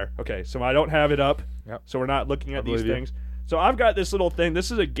 There. Okay. So I don't have it up. Yep. So we're not looking at these things. So I've got this little thing. This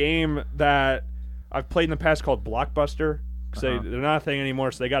is a game that I've played in the past called Blockbuster. They're not a thing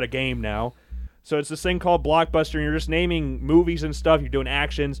anymore, so they got a game now. So it's this thing called Blockbuster, and you're just naming movies and stuff. You're doing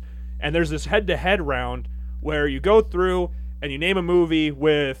actions, and there's this head-to-head round where you go through and you name a movie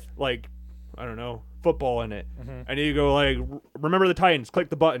with, football in it. Mm-hmm. And you go, remember the Titans,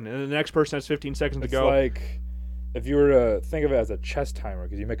 click the button, and then the next person has 15 seconds to go. It's like if you were to think of it as a chess timer,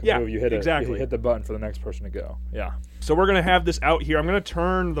 because you make a move, you hit you hit the button for the next person to go. Yeah. So we're going to have this out here. I'm going to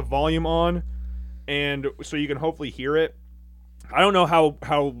turn the volume on, and so you can hopefully hear it. I don't know how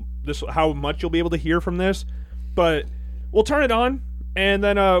much you'll be able to hear from this, but we'll turn it on, and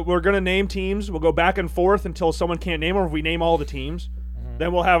then we're going to name teams. We'll go back and forth until someone can't name them. If we name all the teams,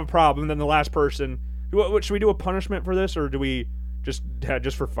 then we'll have a problem. Then the last person. Should we do a punishment for this, or do we just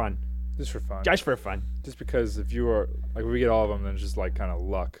for fun? Just for fun. Just for fun. Just because if we get all of them, then it's just kind of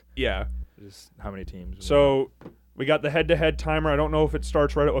luck. Yeah. Just how many teams. So we got the head-to-head timer. I don't know if it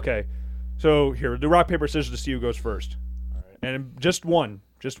starts right. Okay. So here, do rock, paper, scissors to see who goes first. All right. And just one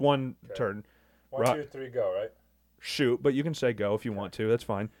turn. 1, 2, 3, go, right? Shoot, but you can say go if you want to. That's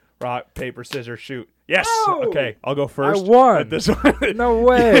fine. Rock, paper, scissors, shoot. Yes. Oh! Okay, I'll go first. I won. At this one. No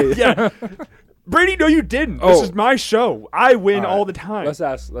way. Yeah. Brady, no, you didn't. Oh. This is my show. I win all the time. Let's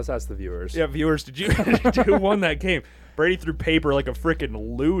ask the viewers. Yeah, viewers, who won that game? Brady threw paper like a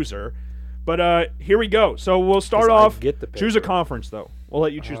freaking loser. But here we go. So we'll start off. Choose a conference, though. We'll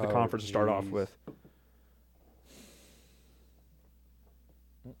let you choose the conference to start off with.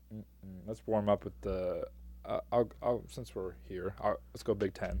 Let's warm up with the. I'll since we're here. Let's go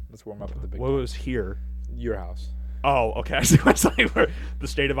Big Ten. Let's warm up with the Big Ten. What was here? Your house. Oh, okay. I see what's like for the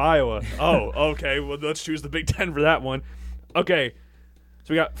state of Iowa. Oh, okay. Well, let's choose the Big Ten for that one. Okay.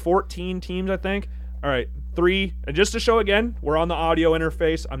 So we got 14 teams, I think. All right, 3. And just to show again, we're on the audio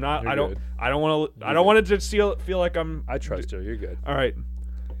interface. I'm not. You're I don't. good. I don't want to. I don't want to just feel like I'm. I trust you. You're good. All right.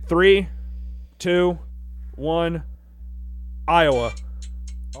 3, 2, 1. Iowa.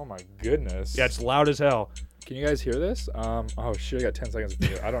 Oh my goodness. Yeah, it's loud as hell. Can you guys hear this? Oh shit! I got 10 seconds to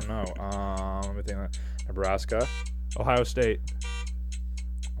think. I don't know. Let me think. Nebraska. Ohio State.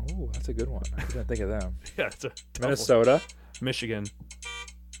 Oh, that's a good one. I didn't think of them. Yeah, it's a tough Minnesota. one. Michigan.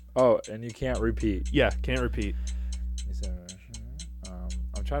 Oh, and you can't repeat. Yeah, can't repeat.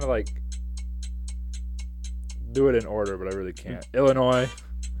 I'm trying to like do it in order, but I really can't. Illinois,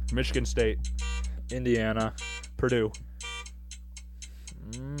 Michigan State, Indiana, Purdue.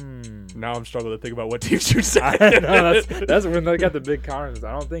 Now I'm struggling to think about what teams you said. I know, that's when they got the big conferences.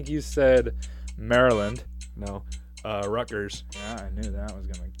 I don't think you said Maryland. No. Rutgers. Yeah, I knew that was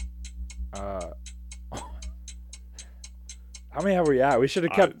gonna. How many have we at? We should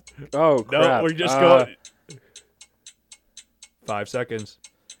have kept. Oh crap! No, we just go. 5 seconds.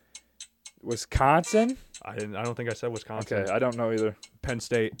 Wisconsin. I don't think I said Wisconsin. Okay, I don't know either. Penn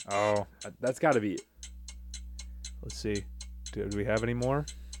State. Oh, that's got to be. Let's see. Do we have any more?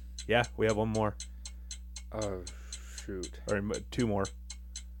 Yeah, we have one more. Oh shoot! Or 2 more.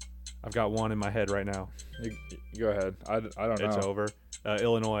 I've got one in my head right now. You go ahead. I don't know. It's over.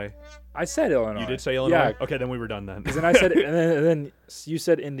 Illinois. I said Illinois. You did say Illinois? Yeah. Okay, then we were done then. Because then I said, and then you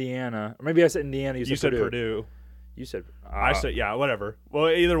said Indiana. Or maybe I said Indiana. You said Purdue. You said. I said, yeah, whatever. Well,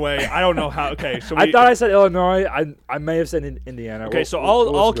 either way, I don't know how. Okay, so I thought I said Illinois. I may have said Indiana. Okay, so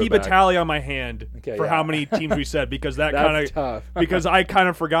I'll keep a tally on my hand for how many teams we said because that kind of tough. Because I kind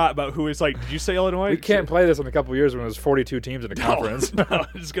of forgot about who is like. Did you say Illinois? We can't play this in a couple of years when there's 42 teams in a conference. No,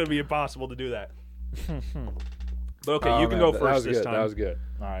 it's going to be impossible to do that. But okay, you can go first this time. That was good.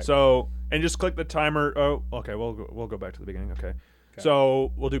 All right. So and just click the timer. Oh, okay. We'll go back to the beginning. Okay.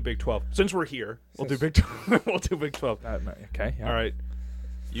 So we'll do Big 12 since we're here. We'll do Big 12. We'll do Big 12. Okay. Yeah. All right.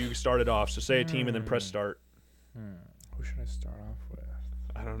 You started off. So say a team and then press start. Who should I start off with?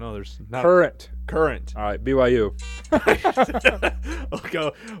 I don't know. There's not current. All right. BYU.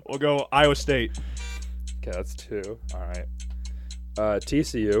 We'll go Iowa State. Okay, that's 2. All right.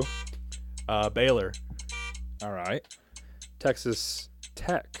 TCU. Baylor. All right. Texas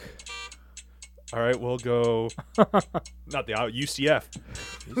Tech. All right, we'll go. Not the UCF.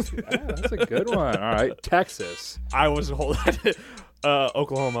 Yeah, that's a good one. All right, Texas. I was holding.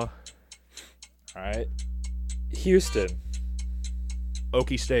 Oklahoma. All right, Houston.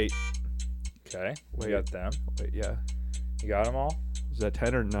 Okie State. Okay, we got them. Wait, yeah. You got them all? Is that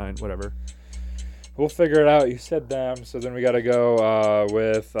 10 or 9? Whatever. We'll figure it out. You said them, so then we got to go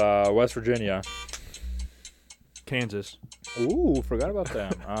with West Virginia. Kansas. Ooh, forgot about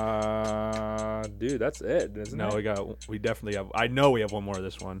them. Dude, that's it, isn't it? No, we definitely have. I know we have one more of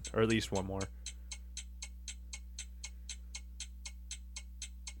this one, or at least one more.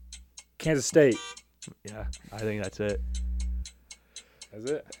 Kansas State. Yeah, I think that's it. Is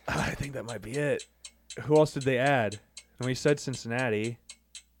it? I think that might be it. Who else did they add? And we said Cincinnati.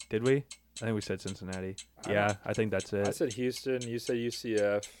 Did we? I think we said Cincinnati. I think that's it. I said Houston. You said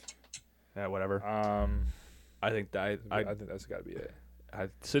UCF. Yeah, whatever. I think that I think that's got to be it.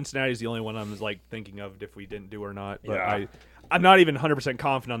 Cincinnati's the only one I'm like thinking of if we didn't do or not. But yeah. I'm not even 100%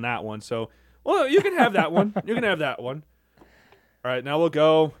 confident on that one. So, well, you can have that one. You can have that one. All right, now we'll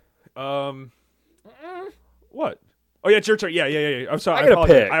go. What? Oh yeah, it's your turn. Yeah. I'm sorry.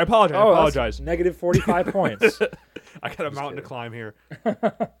 I apologize. Negative 45 points. I got a mountain to climb here.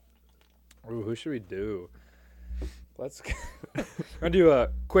 Ooh, who should we do? Let's I'm gonna do a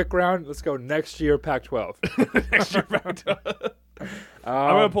quick round. Let's go next year Pac-12. Next year Pac-12.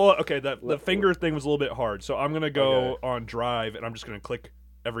 I'm gonna pull it. Okay, the finger thing was a little bit hard, so I'm gonna go on drive, and I'm just gonna click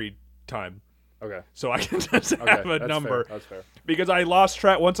every time. Okay. So I can just have a number. Fair. That's fair. Because I lost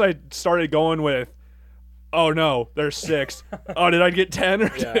track once I started going with. Oh no, there's 6. Oh, did I get 10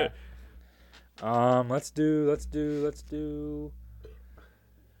 or? Yeah. Let's do.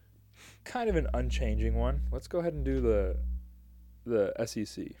 Kind of an unchanging one. Let's go ahead and do the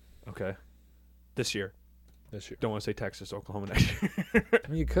SEC. Okay. This year. Don't want to say Texas, Oklahoma next year. I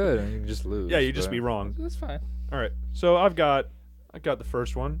mean, you could, and you can just lose. Yeah, you just be wrong. That's fine. All right. So I got the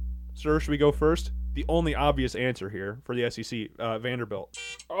first one. Sir, should we go first? The only obvious answer here for the SEC, Vanderbilt.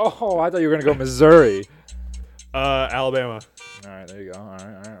 Oh, I thought you were gonna go Missouri. Alabama. All right, there you go. All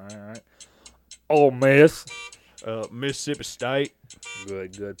right. Ole Miss. Mississippi State.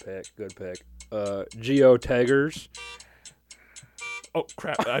 Good pick. Geo Tigers. Oh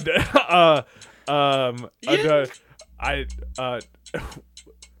crap!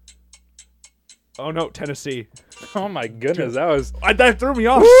 Oh no, Tennessee. Oh my goodness, that threw me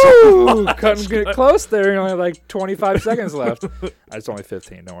off. Woo! Couldn't get close there. You only had like 25 seconds left. It's only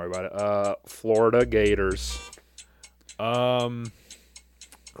 15. Don't worry about it. Florida Gators. Crap.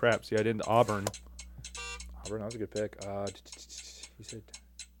 See, I didn't. Auburn. Auburn, that was a good pick. You said.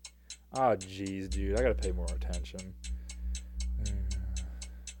 Oh, jeez, dude. I gotta pay more attention.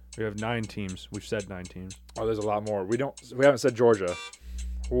 We have 9 teams. We've said 9 teams. Oh, there's a lot more. We haven't said Georgia.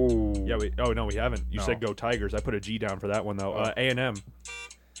 Ooh. Yeah. No, we haven't. You said go Tigers. I put a G down for that one though. A&M.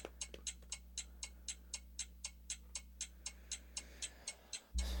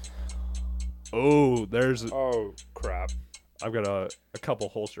 Oh, there's. Oh crap! I've got a couple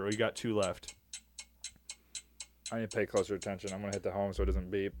holster. We got 2 left. I need to pay closer attention. I'm gonna hit the home so it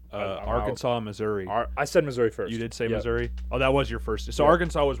doesn't beep. Arkansas, Missouri. I said Missouri first. You did say Missouri. Oh, that was your first. So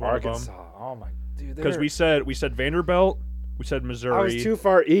Arkansas was one of them. Oh my dude. Because we said Vanderbilt. We said Missouri. I was too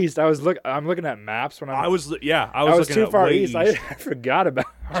far east. I'm looking at maps when I was looking too at far way east. I forgot about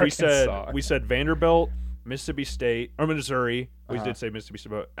Arkansas. So we said Vanderbilt, Mississippi State, or Missouri. We did say Mississippi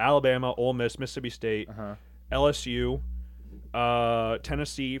State, but Alabama, Ole Miss, Mississippi State, LSU,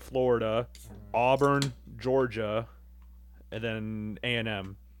 Tennessee, Florida, Auburn, Georgia, and then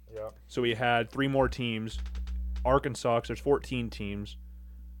A&M. Yep. So we had 3 more teams. Arkansas, because there's 14 teams.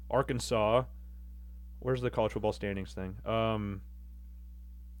 Arkansas. Where's the college football standings thing?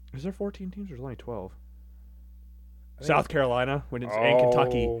 Is there 14 teams or is there only 12? South Carolina and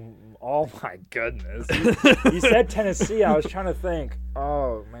Kentucky. Oh my goodness! You said Tennessee. I was trying to think.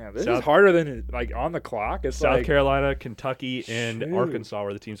 Oh man, this is harder than like on the clock. It's South Carolina, Kentucky, and Arkansas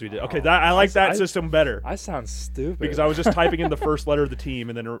were the teams we did. Okay, I like that system better. I sound stupid because I was just typing in the first letter of the team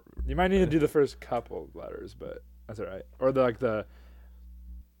and then. You might need to do the first couple letters, but that's all right. Or the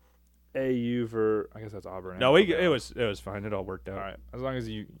AU for I guess that's Auburn. No, it was fine. It all worked out. All right, as long as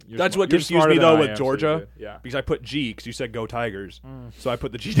you're that's what confused me though with Georgia. So yeah, because I put G because you said go Tigers, so I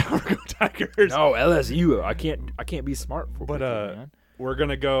put the G down for go Tigers. No, LSU. I can't be smart for. But we're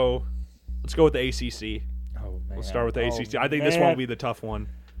gonna go. Let's go with the ACC. Oh man, let's start with the ACC. I think this one will be the tough one.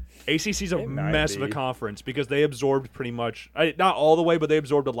 ACC's a mess of a conference because they absorbed pretty much not all the way, but they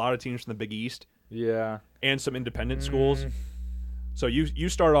absorbed a lot of teams from the Big East. Yeah, and some independent schools. So you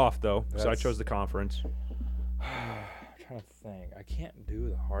start off though. So I chose the conference. I'm trying to think. I can't do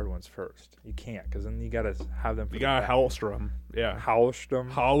the hard ones first. You can't because then you gotta have them. You gotta Hallstrom. them. Yeah,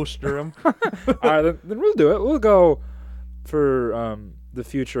 Hallstrom. All right, then we'll do it. We'll go for the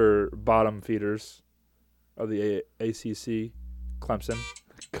future bottom feeders of the ACC, Clemson.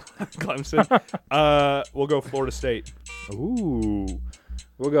 We'll go Florida State. Ooh.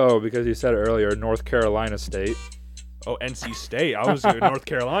 We'll go because you said it earlier. North Carolina State. Oh, NC State. I was in North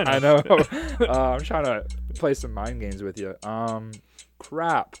Carolina. I know. I'm trying to play some mind games with you.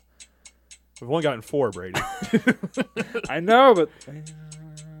 Crap. We've only gotten 4, Brady. I know, but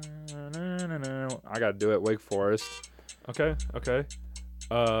I got to do it. Wake Forest. Okay.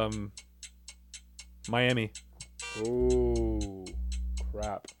 Miami. Ooh,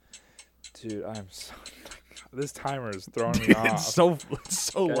 crap. Dude, I'm so... This timer is throwing me off. It's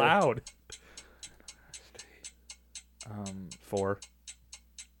so loud. 4.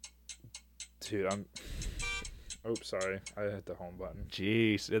 Dude, oops, sorry. I hit the home button.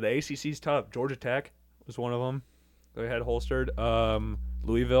 Jeez. The ACC's tough. Georgia Tech was one of them. They had holstered.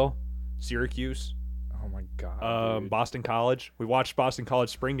 Louisville, Syracuse. Oh, my God. Boston College. We watched Boston College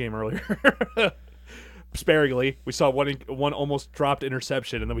spring game earlier. Sparingly. We saw one almost dropped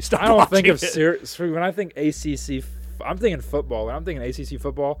interception, and then we stopped watching. I don't think of Syracuse. When I think ACC, I'm thinking football. When I'm thinking ACC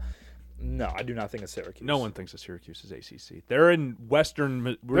football, no, I do not think of Syracuse. No one thinks of Syracuse as ACC. They're in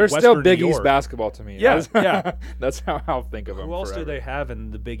Western. They're still Big East basketball to me. Yeah, That's how I'll think of them. Who else do they have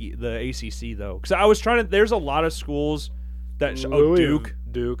in the ACC though? Because I was trying to. There's a lot of schools that.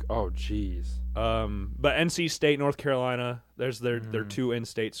 Duke. Oh, jeez. But NC State, North Carolina. There's their 2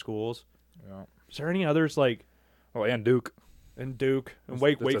 in-state schools. Yeah. Is there any others like? Oh, and Duke. And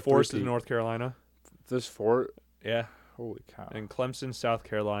Wake Forest is in North Carolina. There's 4. Yeah. Holy cow. And Clemson, South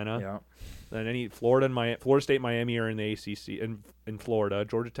Carolina. Yeah. Then Florida State, Miami are in the ACC in Florida.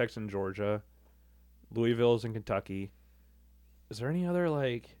 Georgia Tech's in Georgia. Louisville's in Kentucky. Is there any other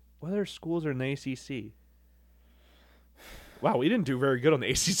what other schools are in the ACC? Wow, we didn't do very good on the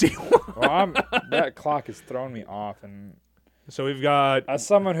ACC. Well, that clock is throwing me off, and so we've got as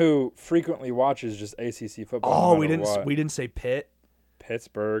someone who frequently watches just ACC football. Oh, we didn't say Pitt,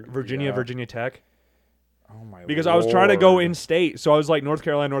 Pittsburgh, Virginia Tech. Oh my! Because I was trying to go in state, so I was like North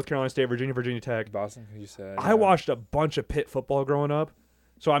Carolina State, Virginia Tech. Boston, you said. I watched a bunch of Pitt football growing up,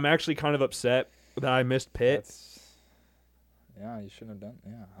 so I'm actually kind of upset that I missed Pitt. Yeah, you shouldn't have done.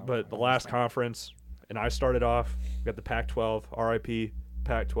 Yeah. But the last conference, and I started off. We got the Pac-12, RIP,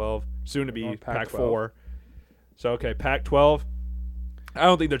 Pac-12, soon to be Pac-4. So okay, Pac-12. I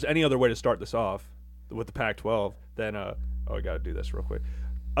don't think there's any other way to start this off with the Pac-12 than I got to do this real quick.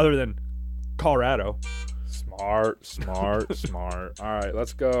 Other than Colorado. Smart. All right,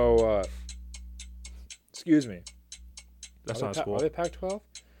 let's go. Excuse me. That's not a school. Are they Pac-12?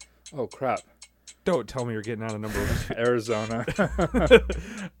 Oh, crap. Don't tell me you're getting out of number one. Arizona.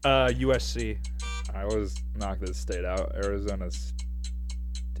 USC. I always knock this state out. Arizona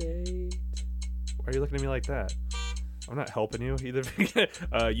State. Why are you looking at me like that? I'm not helping you either.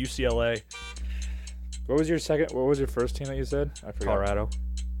 UCLA. What was your first team that you said? I forgot. Colorado.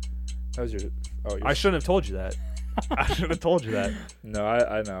 That was your. Oh, I shouldn't have told you that. I should have told you that. No,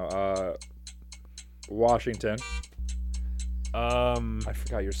 I know. Washington. I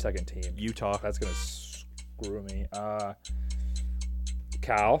forgot your second team. Utah. That's gonna screw me.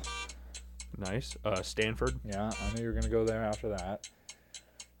 Cal. Nice. Stanford. Yeah, I knew you were gonna go there after that.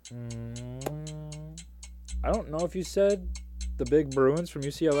 I don't know if you said the big Bruins from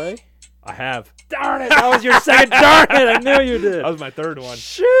UCLA. I have. Darn it! That was your second. Darn it! I knew you did. That was my third one.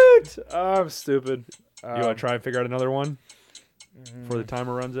 Shoot! I'm stupid. You want to try and figure out another one before the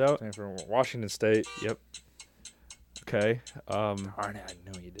timer runs out? For Washington State. Yep. Okay. Darn it! I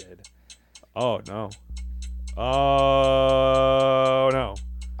knew you did. Oh no. Oh no.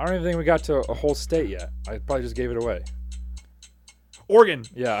 I don't even think we got to a whole state yet. I probably just gave it away. Oregon.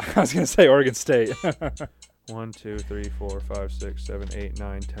 Yeah, I was gonna say Oregon State. 1, 2, 3, 4, 5, 6, 7, 8,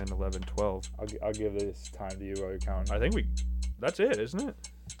 9, 10, 11, 12. I'll give this time to you while you're counting. I think that's it, isn't it?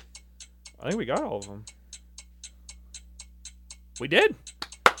 I think we got all of them. We did.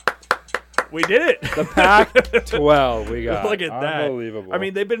 We did it. The Pac-12 we got. Look at that. Unbelievable. I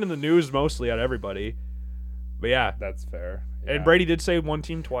mean, they've been in the news mostly out of everybody. But yeah. That's fair. Yeah. And Brady did say one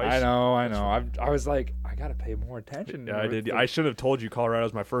team twice. I know. I was like, I got to pay more attention. Yeah, I did. I should have told you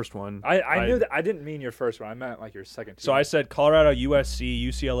Colorado's my first one. I knew that. I didn't mean your first one. I meant like your second team. So I said Colorado, USC,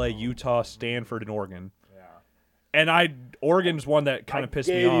 UCLA, Utah, Stanford, and Oregon. Yeah. And Oregon's one that kind of pissed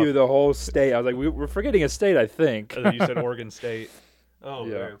me off. I gave you the whole state. I was like, we're forgetting a state, I think. And then you said Oregon State. Oh,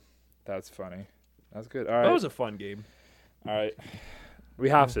 yeah. Man. That's funny. That's good. All right. That was a fun game. All right. We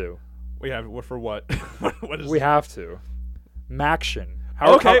have to. We have for what? What is we have to. Maction.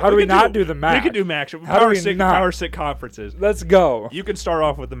 How do we not do the MAC? We can do MAC. Power Sick conferences. Let's go. You can start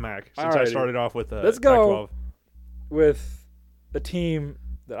off with the MAC since I started off with Let's go Pac-12. With a team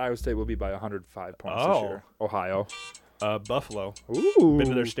that Iowa State will be by 105 points this year. Ohio. Buffalo. Ooh. Been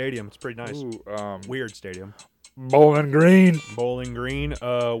to their stadium. It's pretty nice. Ooh, weird stadium. Bowling Green.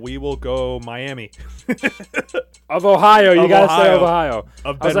 We will go Miami. Of Ohio. You got to say of Ohio.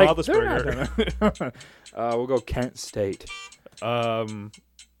 Of Ben Roethlisberger. We'll go Kent State.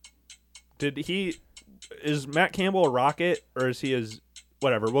 Is Matt Campbell a Rocket or is he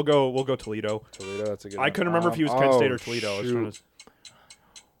whatever? We'll go Toledo. Toledo, that's a good I couldn't remember if he was Kent State or Toledo.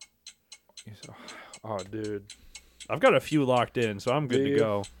 Oh, dude. I've got a few locked in, so I'm good to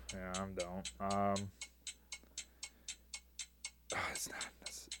go. Yeah, I don't. It's not.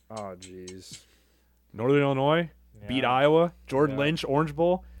 Oh, jeez. Northern Illinois beat Iowa. Jordan Lynch, Orange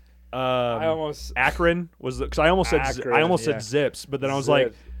Bowl. Akron was because I almost said Zips, but then I was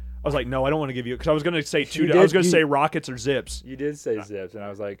like, no, I don't want to give you because I was going to say I was going to say Rockets or Zips. You did say Zips, and I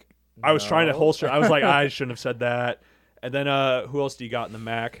was like, no. I was trying to holster. I was like, I shouldn't have said that. And then who else do you got in the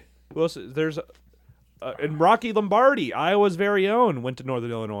MAC? Who else? There's and Rocky Lombardi, Iowa's very own, went to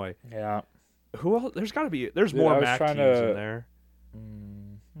Northern Illinois. Yeah. Who else? There's got to be. There's more MAC teams in there.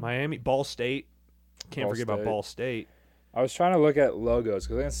 Miami, Ball State. Can't forget about Ball State. I was trying to look at logos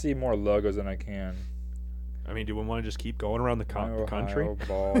because I can see more logos than I can. I mean, do we want to just keep going around the country? Ohio,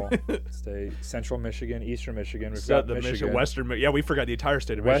 Ball State, Central Michigan, Eastern Michigan. We've got Michigan. Western. Yeah, we forgot the entire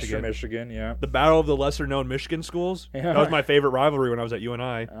state of Western Michigan. Yeah. The battle of the lesser-known Michigan schools. Yeah. That was my favorite rivalry when I was at UNI.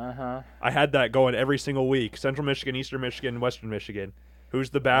 I had that going every single week. Central Michigan, Eastern Michigan, Western Michigan.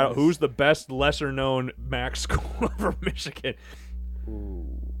 Who's the battle? Nice. Who's the best lesser-known MAC school from Michigan? Ooh.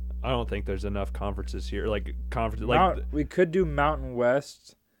 I don't think there's enough conferences here. We could do Mountain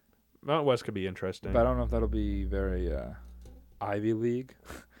West. Mountain West could be interesting, but I don't know if that'll be very Ivy League.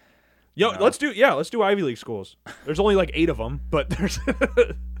 Let's do Ivy League schools. There's only like 8 of them, but there's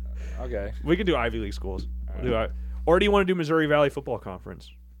okay. We can do Ivy League schools. Or do you want to do Missouri Valley Football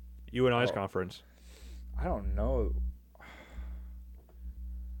Conference? UNI's conference. I don't know.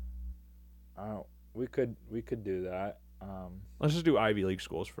 We could do that. Let's just do Ivy League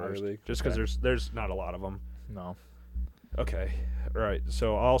schools first, just because there's not a lot of them. No. Okay. All right.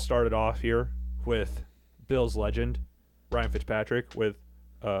 So I'll start it off here with Bills legend, Ryan Fitzpatrick with,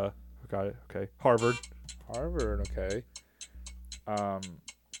 got it. Okay, Harvard. Harvard, okay.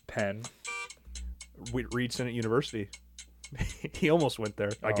 Penn. Reed Senate University. He almost went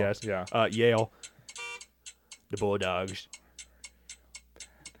there, I guess. Yeah. Yale. The Bulldogs.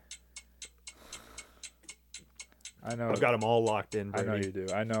 I know. I've got them all locked in, Brady. I know you do.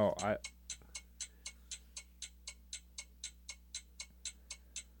 I know.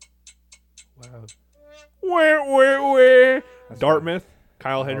 Wow. Where? Dartmouth.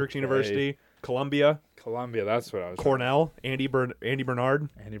 Kyle Hendricks University. Columbia. That's what I was. Cornell. Andy Bernard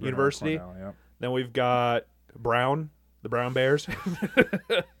University. Cornell, yep. Then we've got Brown, the Brown Bears. And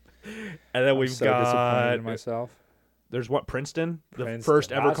then we've got disappointed in myself. There's Princeton, the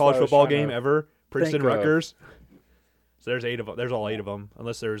first ever college football game ever. Princeton Rutgers. So there's 8 of them. There's all 8 of them,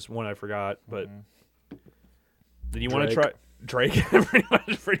 unless there's one I forgot. But then you want to try Drake?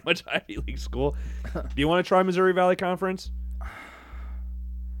 pretty much Ivy League school. Do you want to try Missouri Valley Conference?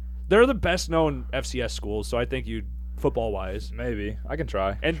 They're the best known FCS schools, so I think you football wise. Maybe I can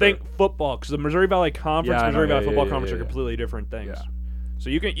try. And think football, because the Missouri Valley Conference, Missouri Valley Football Conference are completely different things. Yeah. So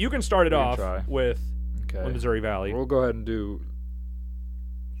you can start it off with Missouri Valley. We'll go ahead and do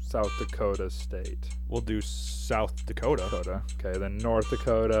South Dakota State. We'll do South Dakota. Okay, then North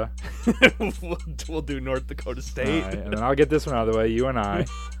Dakota. we'll do North Dakota State. All right, and then I'll get this one out of the way. You and I.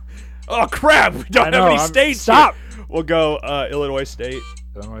 Oh crap! We don't have any states. Stop. Here. We'll go Illinois State.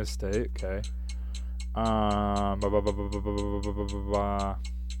 Illinois State. Okay.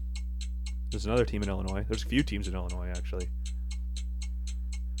 There's another team in Illinois. There's a few teams in Illinois actually.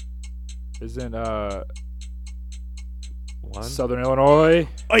 Isn't one? Southern Illinois?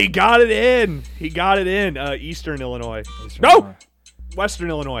 Oh, he got it in. Eastern Illinois. Illinois. Western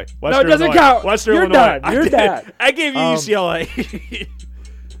Illinois. No, it doesn't count. Western You're Illinois. done. You're done. I gave you UCLA.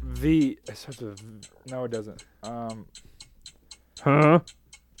 It starts with no, it doesn't. Huh?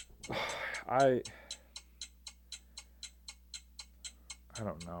 I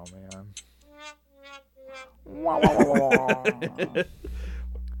don't know, man.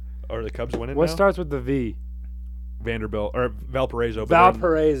 Are the Cubs winning What now? starts with the V? Vanderbilt or Valparaiso.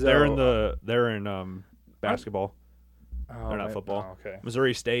 Valparaiso. They're in basketball. They're not football. Oh, okay.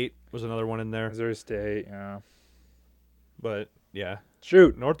 Missouri State was another one in there. Missouri State, yeah. But yeah.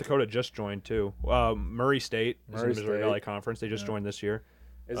 Shoot. North Dakota just joined too. Murray State is in the Missouri State. Valley Conference. They just joined this year.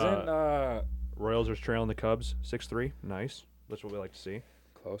 Isn't Royals are trailing the Cubs 6-3. Nice. That's what we like to see.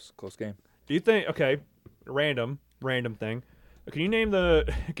 close game. Do you think? Okay, random thing. Can you name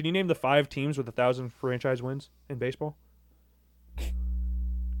the 5 teams with 1,000 franchise wins in baseball?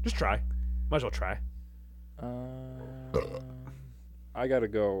 Just try. Might as well try. I gotta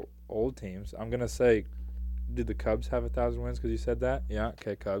go old teams. I'm gonna say, did the Cubs have 1,000 wins? Because you said that. Yeah.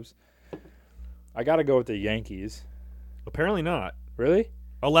 Okay, Cubs. I gotta go with the Yankees. Apparently not. Really?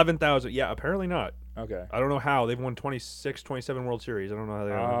 11,000. Yeah, apparently not. Okay. I don't know how. They've won 26, 27 World Series. I don't know how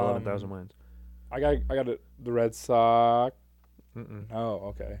they have 11,000 wins. I got the Red Sox. Mm-mm. Oh,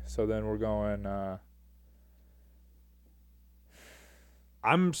 okay. So then we're going.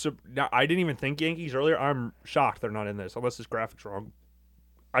 I didn't even think Yankees earlier. I'm shocked they're not in this, unless this graphic's wrong.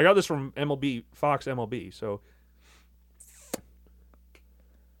 I got this from MLB, Fox MLB. So,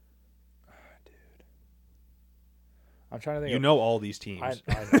 dude, I'm trying to think. You know all these teams.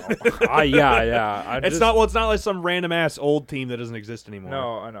 I know. Yeah. It's not like some random ass old team that doesn't exist anymore.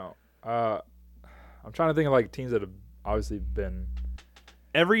 No, I know. I'm trying to think of like teams that have obviously been.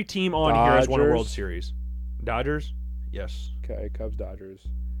 Every team on here has won a World Series. Dodgers, yes. Okay, Cubs, Dodgers.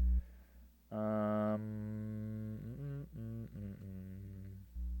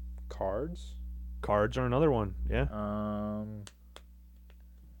 Cards. Cards are another one. Yeah. So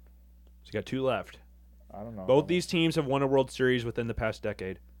you got 2 left. I don't know. Both these teams have won a World Series within the past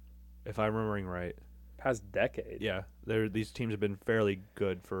decade, if I'm remembering right. Past decade. Yeah, these teams have been fairly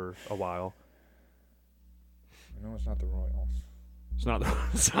good for a while. No, it's not the Royals. It's not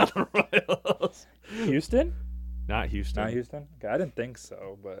the Royals. Houston? Not Houston. Not Houston? Okay, I didn't think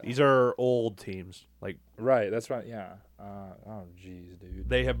so, but these are old teams. Right, that's right. Yeah. Oh, jeez, dude.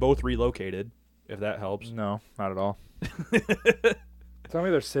 They have both relocated, if that helps. No, not at all. Tell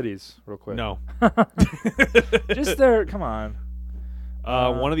me their cities real quick. No. Just their. Come on.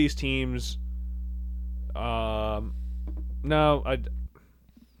 One of these teams. No.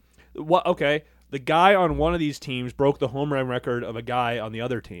 What? Okay. The guy on one of these teams broke the home run record of a guy on the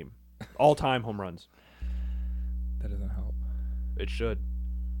other team. All-time home runs. That doesn't help. It should.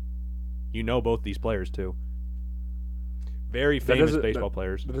 You know both these players, too. Very famous baseball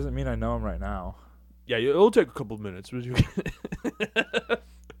players. That doesn't mean I know them right now. Yeah, it'll take a couple of minutes.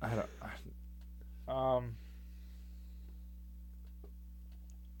 I don't.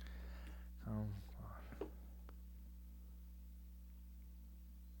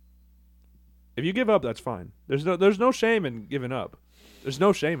 If you give up, that's fine. There's no shame in giving up. There's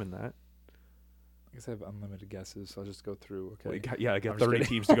no shame in that. I guess I have unlimited guesses, so I'll just go through. Okay. Well, I got 30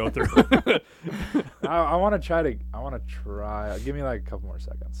 teams to go through. I want to try. Give me like a couple more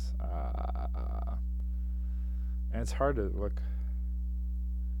seconds. And it's hard to look.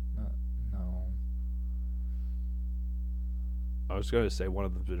 No. I was going to say one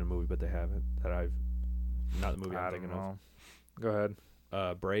of them's in a movie, but they haven't. Not the movie I'm thinking of. Go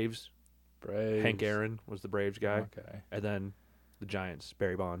ahead. Braves. Hank Aaron was the Braves guy. Okay. And then the Giants,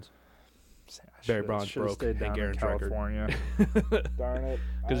 Barry Bonds. Barry Bonds broke Hank Aaron's California. Darn it.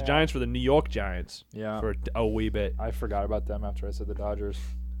 Because the Giants were the New York Giants. Yeah. For a wee bit. I forgot about them after I said the Dodgers.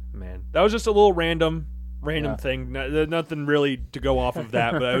 Man, that was just a little random thing. Nothing really to go off of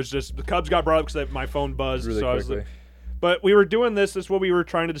that, but it was just the Cubs got brought up because my phone buzzed. Really so quickly. But we were doing this. This is what we were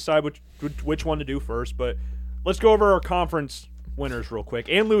trying to decide which one to do first. But let's go over our conference winners real quick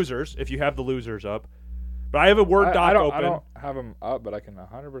and losers if you have the losers up. But I have a Word doc open. I don't have them up, but I can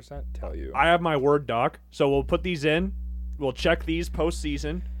 100% tell you. I have my Word doc, so we'll put these in. We'll check these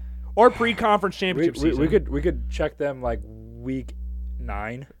postseason or pre-conference championship season. We could check them like week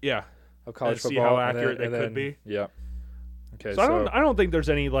 9. Yeah. Of college football. See how accurate they could be. Yeah. Okay. So I don't think there's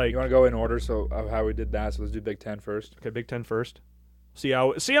any like. You want to go in order of how we did that? So let's do Big Ten first. Okay, Big Ten first. See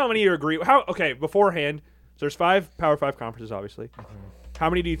how many you agree. Okay, beforehand. So there's 5 Power 5 conferences, obviously. Mm-hmm. How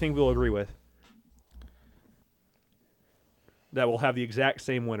many do you think we'll agree with? That will have the exact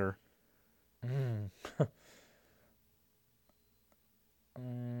same winner.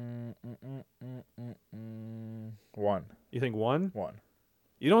 One. You think one? One.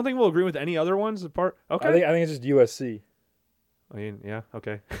 You don't think we'll agree with any other ones apart? Okay. I think it's just USC. I mean, yeah,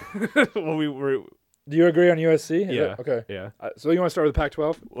 okay. Well, do you agree on USC? Yeah. Okay. Yeah. So you want to start with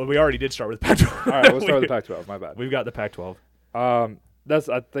Pac-12? Well, we already did start with Pac-12. All right, we'll start with Pac-12. My bad. We've got the Pac-12. I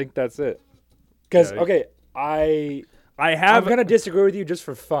think that's it. Because I'm gonna disagree with you just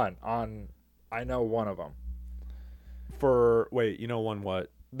for fun on. I know one of them. You know one what?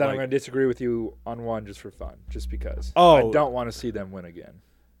 Then I'm gonna disagree with you on one just for fun, just because. Oh. I don't want to see them win again.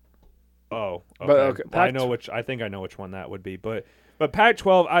 Oh, okay. But okay, I think I know which one that would be. But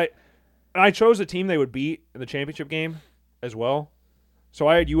Pac-12, I chose a team they would beat in the championship game as well. So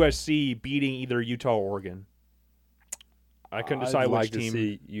I had USC beating either Utah or Oregon. I couldn't decide which team. I'd like to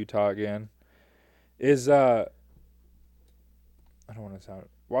see Utah again. I don't want to sound.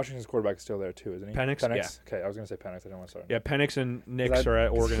 Washington's quarterback is still there too, isn't he? Penix? Yeah. Okay, I was gonna say Penix. I don't want to start. Yeah, Penix and Nix are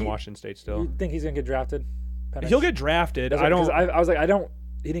at Oregon and Washington State still. You think he's gonna get drafted? Penix? He'll get drafted. I was like,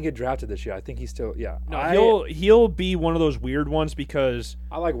 he didn't get drafted this year. I think he's still. Yeah. No, he'll be one of those weird ones because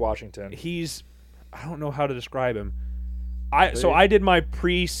I like Washington. I don't know how to describe him. So I did my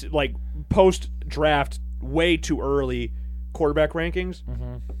post draft way too early quarterback rankings.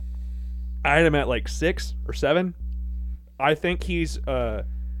 Mm-hmm. I had him at 6 or 7. I think he's a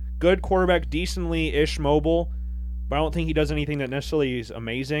good quarterback, decently-ish mobile, but I don't think he does anything that necessarily is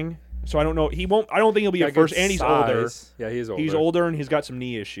amazing. So I don't know. I don't think he'll be a first. And he's older. Yeah, he's older. He's older, and he's got some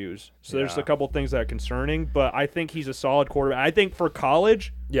knee issues. So there's a couple things that are concerning, but I think he's a solid quarterback. I think for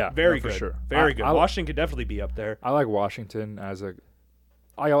college, very good. For sure. Very good. Washington could definitely be up there. I like Washington as a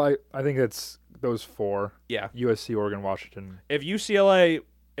 – I think it's those 4. Yeah. USC, Oregon, Washington. If UCLA –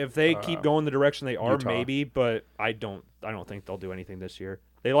 if they keep going the direction they are, Utah. maybe, but I don't think they'll do anything this year.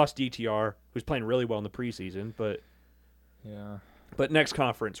 They lost DTR, who's playing really well in the preseason, but yeah. But next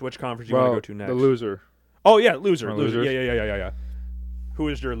conference, which conference do you want to go to next? The loser. Oh yeah, loser. Losers? Yeah. Who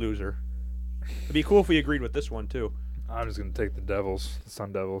is your loser? It'd be cool if we agreed with this one too. I'm just gonna take the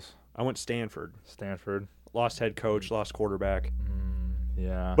Sun Devils. I went Stanford. Lost head coach, lost quarterback.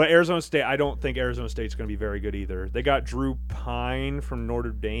 Yeah. But Arizona State, I don't think Arizona State's going to be very good either. They got Drew Pine from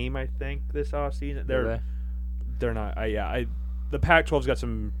Notre Dame, I think, this offseason. They're not. The Pac-12's got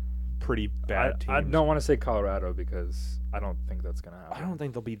some pretty bad teams. I don't want to say Colorado because I don't think that's going to happen. I don't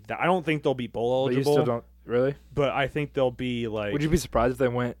think they'll be that. I don't think they'll be bowl eligible. But you still don't really? But I think they'll be like. Would you be surprised if they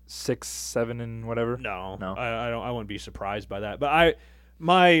went 6, 7, and whatever? No. I wouldn't be surprised by that. But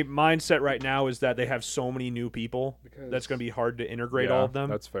my mindset right now is that they have so many new people that's going to be hard to integrate all of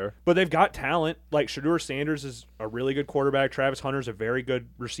them. That's fair. But they've got talent. Like Shedeur Sanders is a really good quarterback. Travis Hunter's a very good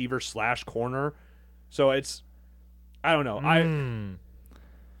receiver / corner. So it's, I don't know.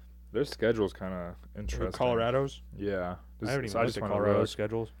 Their schedule's kind of interesting. Colorado's? Yeah. I haven't even looked at Colorado's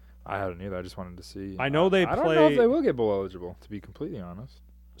schedules. I haven't either. I just wanted to see. I know they play. I don't know if they will get bowl eligible, to be completely honest.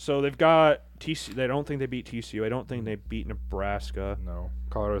 So they've got TCU. They don't think they beat TCU. I don't think they beat Nebraska. No.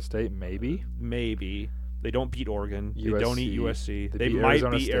 Colorado State, maybe. They don't beat Oregon. USC. They don't eat USC. They beat might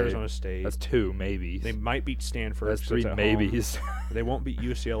Arizona beat State. Arizona State. That's 2 maybes. They might beat Stanford. That's 3 at maybes. home. They won't beat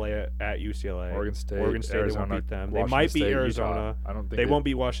UCLA at UCLA. Oregon State, Arizona, they won't beat them. They might beat Arizona. Utah. I don't think they won't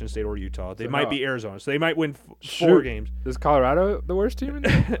beat Washington State or Utah. They might beat Arizona. So they might win 4 games. Is Colorado the worst team in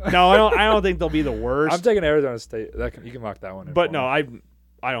there? No, I don't think they'll be the worst. I'm taking Arizona State. You can lock that one in. But no, I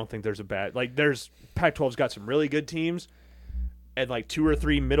don't think there's a bad Pac-12's got some really good teams and like 2 or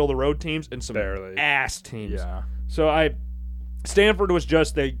 3 middle of the road teams and some ass teams. Yeah. So Stanford was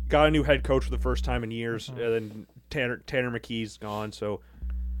they got a new head coach for the first time in years, and then Tanner McKee's gone. So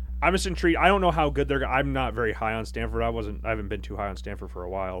I'm just intrigued. I don't know how good they're. I'm not very high on Stanford. I haven't been too high on Stanford for a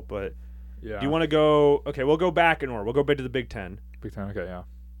while. But do you want to go? Okay, we'll go back in order. We'll go back to the Big Ten. Big Ten. Okay, yeah.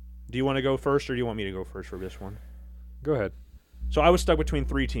 Do you want to go first, or do you want me to go first for this one? Go ahead. So I was stuck between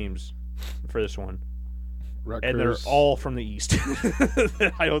 3 teams for this one. Rutgers. And they're all from the East.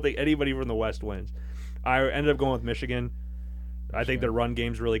 I don't think anybody from the West wins. I ended up going with Michigan. I think their run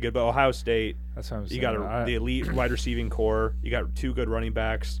game's really good, but Ohio State, that's what I'm saying. You got the elite wide receiving core. You got 2 good running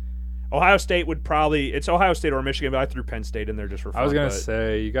backs. Ohio State it's Ohio State or Michigan, but I threw Penn State in there just for fun. I was going to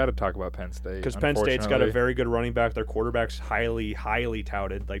say, you got to talk about Penn State. Because Penn State's got a very good running back. Their quarterback's highly, highly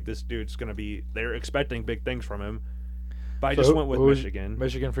touted. Like, this dude's going to be – they're expecting big things from him. But I just went with Michigan.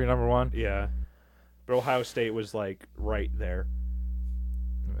 Michigan for your number 1? Yeah. But Ohio State was, like, right there.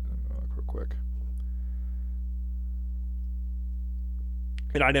 Let me look real quick.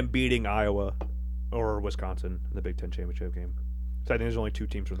 And I ended up beating Iowa or Wisconsin in the Big Ten championship game. So I think there's only 2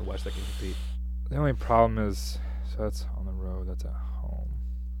 teams from the West that can compete. The only problem is, so that's on the road, that's at home.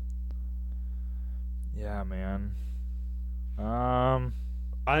 Yeah, man. I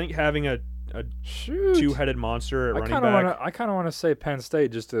think having a two-headed monster at running back. I kind of want to say Penn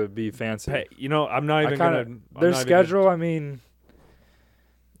State just to be fancy. Hey, I'm not even going to. Their schedule, I mean,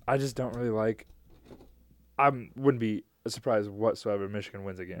 I just don't really like. Wouldn't be surprised whatsoever if Michigan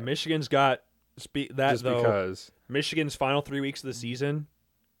wins again. Michigan's got because Michigan's final 3 weeks of the season,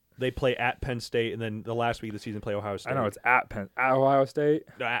 they play at Penn State, and then the last week of the season play Ohio State. I know it's at Ohio State.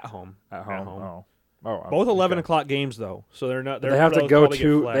 No, at home. Both 11 o'clock games though, so they're not. They have to go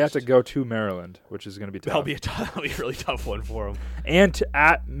to. They have to go to Maryland, which is going to be tough. That'll be a really tough one for them. And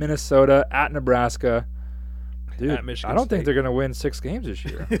at Minnesota, at Nebraska. Dude, at Michigan I don't State. think they're going to win 6 games this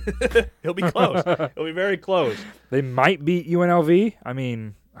year. He'll be close. He'll be very close. They might beat UNLV. I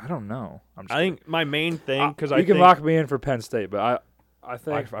mean, I don't know. I think my main thing because you can lock me in for Penn State, but I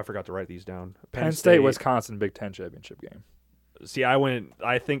think I forgot to write these down. Penn State, Wisconsin, Big Ten championship game. See,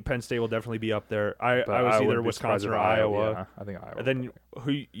 I think Penn State will definitely be up there. I was either Wisconsin or Iowa. Yeah, I think Iowa. And then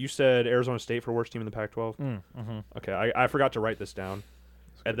who you said Arizona State for worst team in the Pac-12? Mm-hmm. Okay, I forgot to write this down.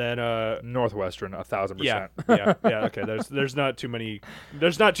 And then Northwestern, 1,000%. Yeah. Okay. There's not too many.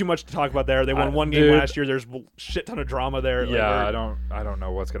 There's not too much to talk about there. They won one game last year. There's a shit ton of drama there. Yeah, I don't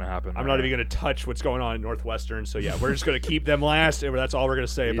know what's gonna happen. I'm not even gonna touch what's going on in Northwestern. So yeah, we're just gonna keep them last, and that's all we're gonna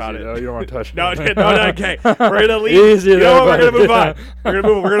say about it. No, you don't want to touch. No, okay. We're gonna leave. Easy we're gonna move on. We're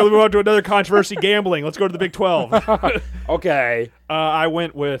gonna move on to another controversy: gambling. Let's go to the Big 12. Okay. I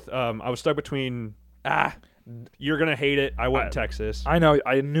went with. I was stuck between. You're gonna hate it. I went Texas. I know.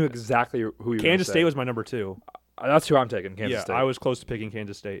 I knew exactly who you were. Kansas State was my number 2. That's who I'm taking. Kansas State. I was close to picking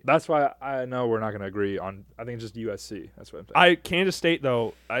Kansas State. That's why I know we're not gonna agree on. I think just USC. That's what I'm taking. Kansas State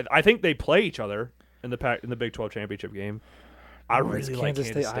though. I think they play each other in the Big 12 championship game. I really like Kansas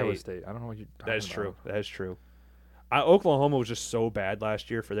State. Iowa State. I don't know what you're talking about. That is true. Oklahoma was just so bad last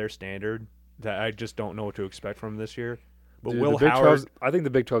year for their standard that I just don't know what to expect from them this year. But Will Howard. I think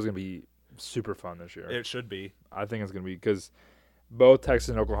the Big 12 is gonna be super fun this year. It should be. I think it's going to be because both Texas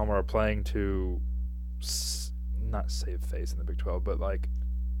and Oklahoma are playing to not save face in the Big 12, but like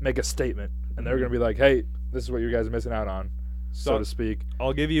make a statement. And they're going to be like, hey, this is what you guys are missing out on, so to speak.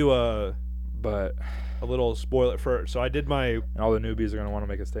 I'll give you a little spoiler for. So I did and all the newbies are going to want to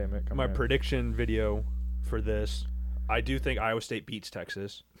make a statement. My prediction video for this. I do think Iowa State beats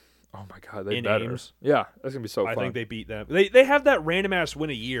Texas. Oh my God, they better. Ames. Yeah, that's gonna be so fun. I think they beat them. They have that random ass win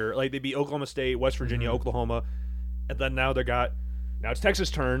a year. Like they beat Oklahoma State, West Virginia, Oklahoma, and then now it's Texas'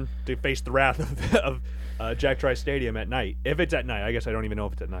 turn to face the wrath of Jack Trice Stadium at night. If it's at night, I guess I don't even know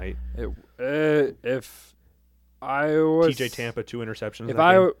if it's at night. If I was TJ Tampa 2 interceptions.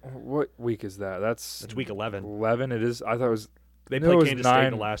 What week is that? That's week 11. 11. It is. I thought it was. They played Kansas State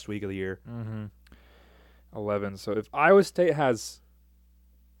the last week of the year. 11. So if Iowa State has.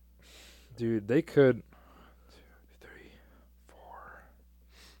 Dude, they could 1, 2, 3, 4,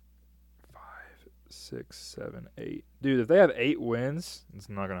 5, 6, 7, 8. Dude, if they have 8 wins, it's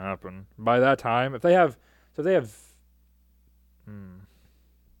not gonna happen. By that time, if they have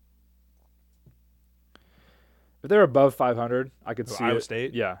If they're above 500, I could see Iowa it.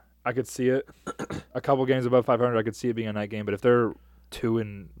 State? Yeah, I could see it. A couple games above 500, I could see it being a night game. But if they're 2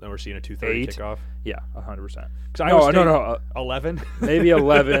 and Then we're seeing a 2:30 8, kickoff. yeah, 100%. No. 11. Maybe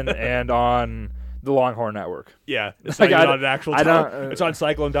 11 and on the Longhorn Network. Yeah, it's Like, not even on an actual. It's on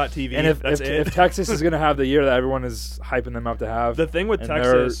Cyclone.tv. And if Texas is going to have the year that everyone is hyping them up to have, the thing with and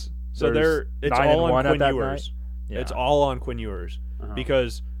Texas, it's all on 9-1 Quinn at that Ewers. night. Yeah. It's all on Quinn Ewers Uh-huh.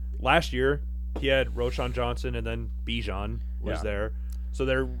 because last year he had Roschon Johnson and then Bijan was there. So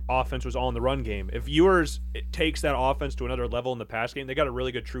their offense was all in the run game. If Ewers takes that offense to another level in the pass game, they got a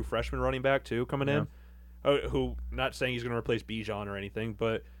really good true freshman running back too coming in. Who, not saying he's going to replace Bijan or anything,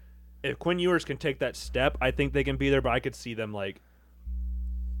 but if Quinn Ewers can take that step, I think they can be there. But I could see them like.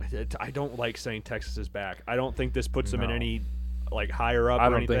 I don't like saying Texas is back. I don't think this puts them in any like higher up. I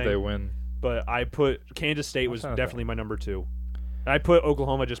or don't anything. think they win. But I put Kansas State was definitely my number 2. I put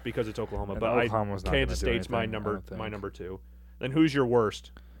Oklahoma just because it's Oklahoma, but Kansas State's my number 2. Then who's your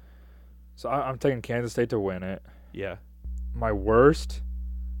worst? So I'm taking Kansas State to win it. Yeah. My worst,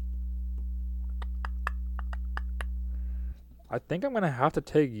 I think I'm going to have to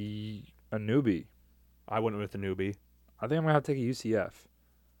take a newbie. I went with the newbie. I think I'm going to have to take a UCF.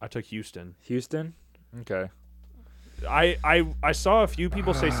 I took Houston. Houston? Okay. I saw a few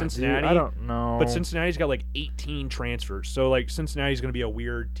people say Cincinnati. Dude, I don't know. But Cincinnati's got like 18 transfers. So like Cincinnati's going to be a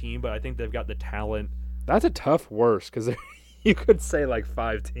weird team, but I think they've got the talent. That's a tough worst because you could say like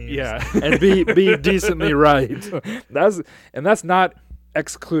 5 teams. Yeah. And be decently right. That's not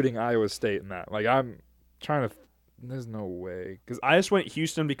excluding Iowa State in that. Like I'm trying to there's no way. Cuz I just went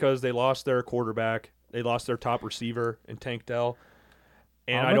Houston because they lost their quarterback. They lost their top receiver in Tank Dell.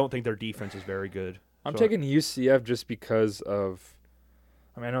 And I don't think their defense is very good. I'm taking UCF just because of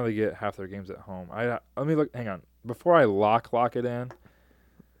I know they get half their games at home. Let me look. Hang on. Before I lock it in.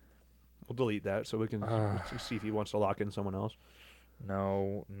 We'll delete that so we can see if he wants to lock in someone else.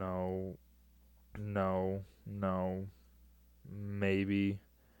 No. Maybe.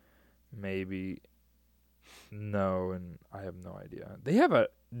 No, and I have no idea. They have a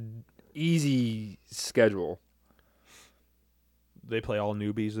easy schedule. They play all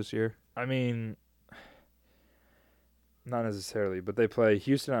newbies this year. I mean, not necessarily, but they play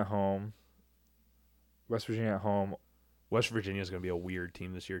Houston at home, West Virginia at home. West Virginia is going to be a weird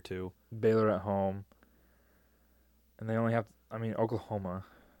team this year too. Baylor at home. And they only have Oklahoma.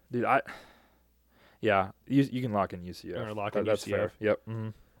 Dude, you can lock in UCF. All right, lock in That's UCF. fair. Yep. Mm-hmm.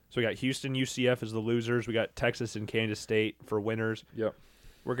 So we got Houston, UCF as the losers. We got Texas and Kansas State for winners. Yep.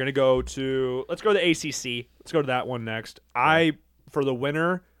 We're going to let's go to the ACC. Let's go to that one next. For the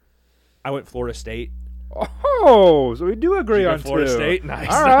winner, I went Florida State. Oh, so we do agree on Florida 2. State. Nice.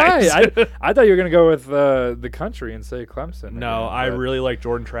 All right. I thought you were going to go with the country and say Clemson. No, again, I really like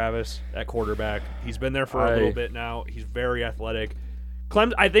Jordan Travis at quarterback. He's been there for a little bit now. He's very athletic.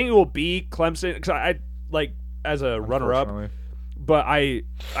 I think it will be Clemson because I like as a runner-up. But I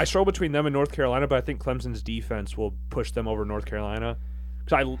struggle between them and North Carolina, but I think Clemson's defense will push them over North Carolina.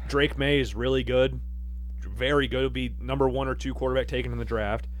 Because Drake May is really good, very good. He'll be number 1 or 2 quarterback taken in the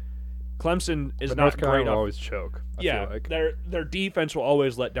draft. Clemson is not North Carolina great. Will always choke. I feel like. Their defense will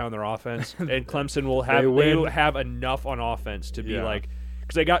always let down their offense, and Clemson will have enough on offense to be like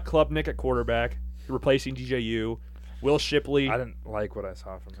because they got Klubnik at quarterback, replacing DJU. Will Shipley. I didn't like what I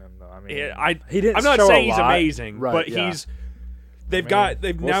saw from him though. I mean, he didn't. I'm not saying he's amazing, but he's. They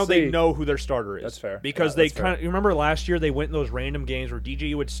know who their starter is. That's fair. Because you remember last year they went in those random games where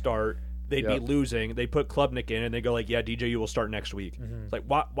DJU would start, they'd be losing, they put Klubnik in, and they go like, yeah, DJU will start next week. Mm-hmm. It's like,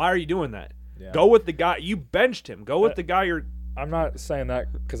 why are you doing that? Yeah. Go with the guy. You benched him. Go with the guy you're. I'm not saying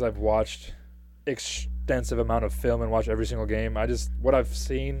that because I've watched extensive amount of film and watched every single game. what I've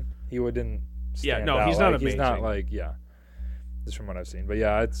seen, he wouldn't stand out. He's not amazing. He's not just from what I've seen. But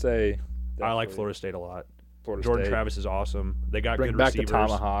yeah, I'd say I like Florida State a lot. Jordan State. Travis is awesome. They got Bring good back receivers. the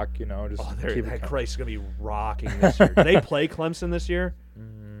tomahawk, just that Christ is gonna be rocking this year. Do they play Clemson this year?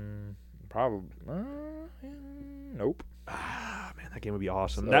 Probably. Nope. Man, that game would be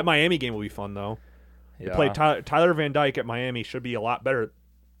awesome. That Miami game will be fun though. Yeah. They play Tyler Van Dyke at Miami should be a lot better.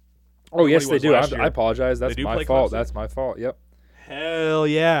 Oh yes, they do. I apologize. That's my fault. Clemson. That's my fault. Yep. Hell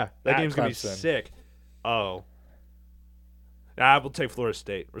yeah, that game's gonna be Clemson. sick. Oh. I will take Florida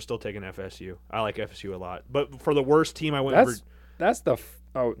State. We're still taking FSU. I like FSU a lot. But for the worst team, I went That's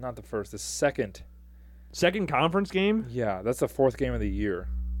not the first. The second conference game? Yeah, that's the 4th game of the year.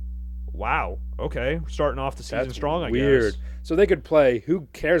 Wow. Okay. Starting off the season strong, weird. I guess. So they could play. Who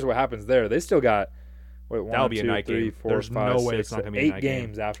cares what happens there? They still got, that'll be a night game. There's no way it's not going to be a night game. 8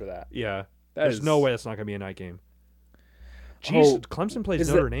 games after that. Yeah. There's no way it's not going to be a night game. Jeez, Clemson plays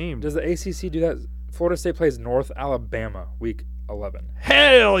Notre Dame. Does the ACC do that Florida State plays North Alabama week 11.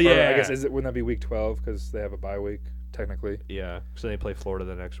 Hell yeah! Or I guess wouldn't that be week 12 because they have a bye week technically? Yeah, so they play Florida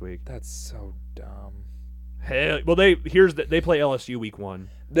the next week. That's so dumb. Hell, well they play LSU week 1.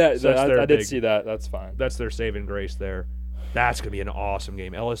 I did see that. That's fine. That's their saving grace there. That's gonna be an awesome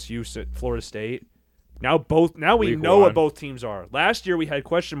game. LSU, Florida State. Now we know what both teams are. Last year we had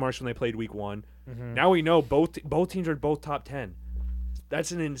question marks when they played week 1. Mm-hmm. Now we know both teams are both top 10.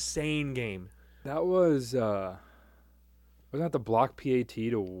 That's an insane game. That was wasn't that the block PAT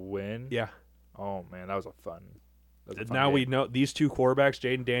to win? Yeah. Oh man, that was a fun. Now game. We know these two quarterbacks,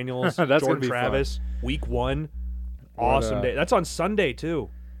 Jaden Daniels, That's Jordan Travis, week 1. Awesome day. That's on Sunday too.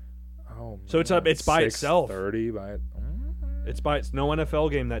 Oh, man. So it's by itself. 6:30 It's no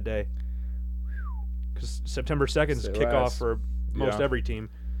NFL game that day. Because September 2nd is kickoff for most every team.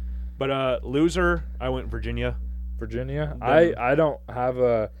 But loser, I went Virginia. Virginia? I don't have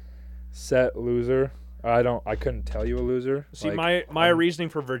a set loser. I couldn't tell you a loser. See, my reasoning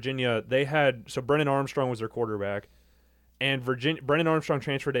for Virginia, they had Brennan Armstrong was their quarterback, and Brennan Armstrong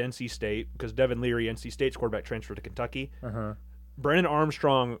transferred to NC State because Devin Leary, NC State's quarterback, transferred to Kentucky. Uh-huh. Brennan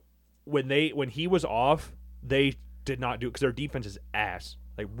Armstrong, when he was off, they did not do it because their defense is ass,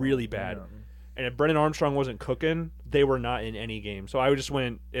 like really bad. Yeah. And if Brennan Armstrong wasn't cooking, they were not in any game. So I just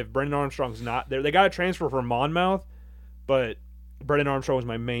went, if Brennan Armstrong's not there, they got a transfer from Monmouth, but Brennan Armstrong was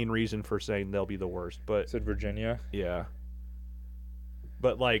my main reason for saying they'll be the worst. But said Virginia? Yeah.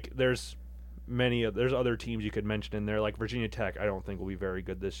 But, there's other teams you could mention in there. Like Virginia Tech, I don't think will be very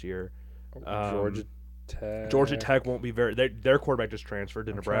good this year. Georgia Tech. Georgia Tech won't be very – their quarterback just transferred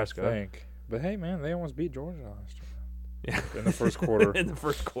to Nebraska. I think. But, hey, man, they almost beat Georgia last year. Yeah. In the first quarter. In the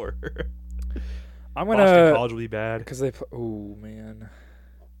first quarter. I'm gonna Boston College will be bad because they play. Oh man,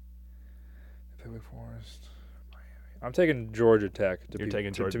 they play Wake Forest. Miami. I'm taking Georgia Tech to be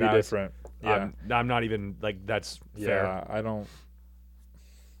different. Yeah, I'm not even that's fair. Yeah, I don't.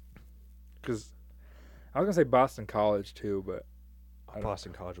 Because I was gonna say Boston College too, but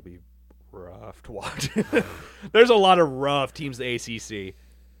Boston College will be rough to watch. There's a lot of rough teams in the ACC.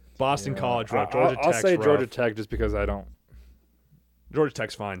 Boston College rough. Georgia Tech's I'll say rough. Georgia Tech just because I don't. Georgia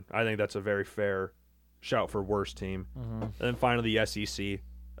Tech's fine. I think that's a very fair shout for worst team. Mm-hmm. And then finally the SEC.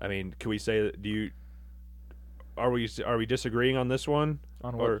 I mean, can we say that? Are we disagreeing on this one?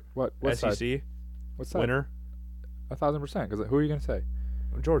 On what SEC? Side? What side? Winner? 1,000%. Because who are you gonna say?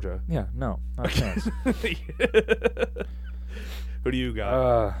 Georgia. Yeah, no, not a chance. Who do you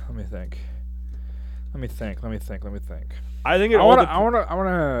got? Let me think. I think I want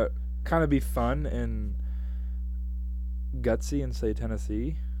to kind of be fun and gutsy and say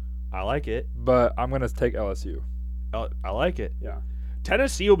Tennessee. I like it. But I'm going to take LSU. I like it. Yeah.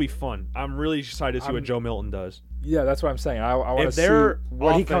 Tennessee will be fun. I'm really excited to see what Joe Milton does. Yeah, that's what I'm saying. I want to see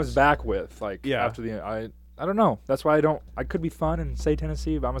what he comes back with. After the I don't know. That's why I could be fun and say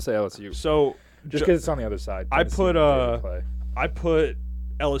Tennessee, but I'm going to say LSU. So just because it's on the other side. I put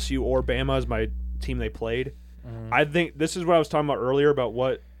LSU or Bama as my team they played. Mm-hmm. I think this is what I was talking about earlier about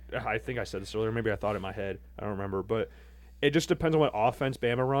what I think I said this earlier. Maybe I thought it in my head. I don't remember, but it just depends on what offense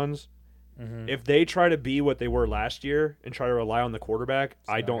Bama runs. Mm-hmm. If they try to be what they were last year and try to rely on the quarterback,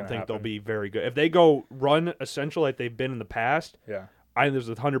 I don't think they'll be very good. If they go run essential like they've been in the past, I think there's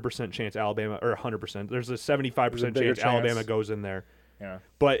a 100% chance Alabama, or 100%. There's a 75% chance Alabama goes in there. Yeah.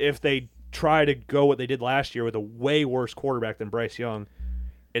 But if they try to go what they did last year with a way worse quarterback than Bryce Young,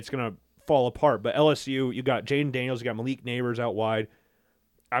 it's going to fall apart. But LSU, you got Jaden Daniels, you got Malik Neighbors out wide.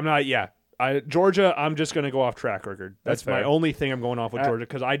 Georgia, I'm just going to go off track record. That's my only thing I'm going off with Georgia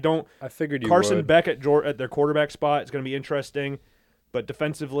because I figured Carson would. Beck at their quarterback spot is going to be interesting, but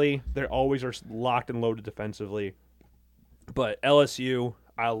defensively, they always are locked and loaded defensively. But LSU,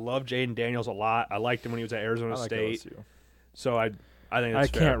 I love Jaden Daniels a lot. I liked him when he was at Arizona State. LSU. So I think that's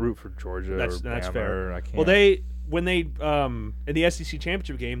fair. Can't root for Georgia. That's Bama, fair. I can't. Well, when they in the SEC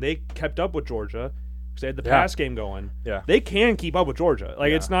championship game, they kept up with Georgia. They had the pass game going. Yeah. They can keep up with Georgia.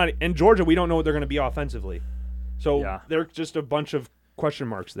 It's not – in Georgia, we don't know what they're going to be offensively. So they're just a bunch of question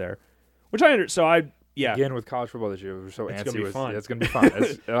marks there, which I – so I – yeah. Again, with college football this year, we're so it's antsy. It's going to be fun. It's going to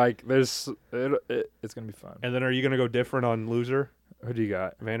be fun. And then are you going to go different on loser? Who do you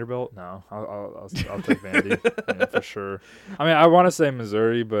got? Vanderbilt? No. I'll take Vandy for sure. I mean, I want to say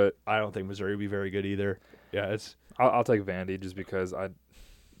Missouri, but – I don't think Missouri would be very good either. Yeah, it's – I'll take Vandy just because I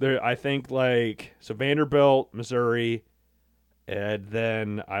think so Vanderbilt, Missouri, and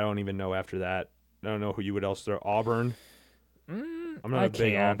then I don't even know after that. I don't know who you would else throw. Auburn. I'm not a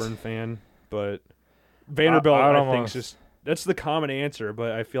big Auburn fan, but Vanderbilt I think is just that's the common answer,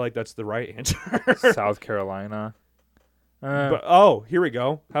 but I feel like that's the right answer. South Carolina. But here we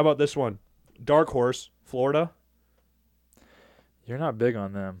go. How about this one? Dark horse, Florida. You're not big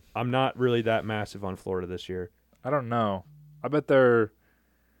on them. I'm not really that massive on Florida this year. I don't know. I bet they're.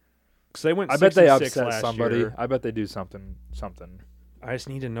 Because they went. I bet they upset last somebody. year. I bet they do something. I just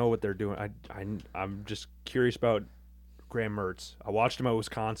need to know what they're doing. I'm just curious about Graham Mertz. I watched him at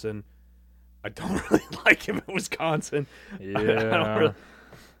Wisconsin. I don't really like him at Wisconsin. Yeah.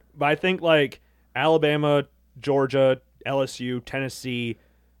 But I think like Alabama, Georgia, LSU, Tennessee,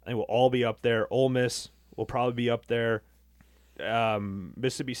 they will all be up there. Ole Miss will probably be up there.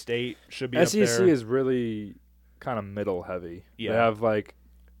 Mississippi State should be up there. SEC is really kind of middle heavy. Yeah. They have like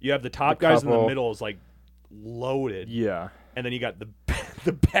you have the top guys in the middle is like loaded. Yeah. And then you got the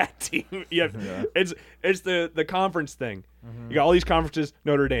bad team. It's the conference thing. Mm-hmm. You got all these conferences,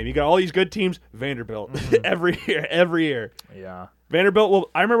 Notre Dame. You got all these good teams, Vanderbilt. Mm-hmm. every year. Yeah. Vanderbilt.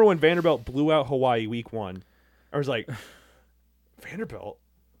 Well, I remember when Vanderbilt blew out Hawaii week 1. I was like, Vanderbilt.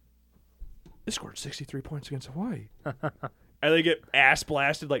 They scored 63 points against Hawaii, and they get ass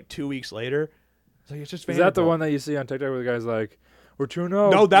blasted like 2 weeks later. It's like it's just Vanderbilt. Is that the one that you see on TikTok where the guy's like, "We're 2-0"?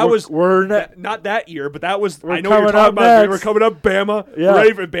 No, not that year, but that was. I know what you're talking about. Next. We're coming up, Bama. Yeah,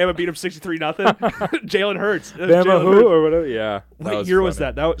 ready for Bama beat him 63-0. Jalen Hurts. Bama who or whatever. Yeah. What year was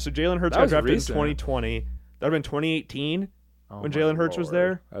that? So Jalen Hurts got drafted recent. in 2020. That would have been 2018 when Jalen Hurts was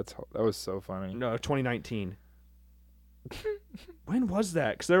there. That was so funny. No, 2019. When was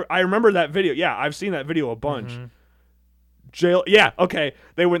that? Because I remember that video. Yeah, I've seen that video a bunch. Mm-hmm. Okay.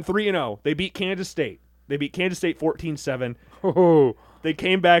 They went 3-0. They beat Kansas State. They beat Kansas State 14-7. Oh. They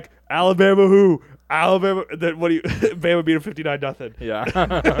came back. Alabama who? Alabama. Bama beat them 59-0.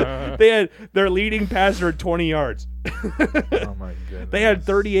 Yeah. They had their leading passer at 20 yards. Oh my goodness. They had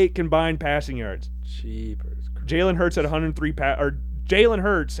 38 combined passing yards. Jeepers. Jalen Hurts had 103 Jalen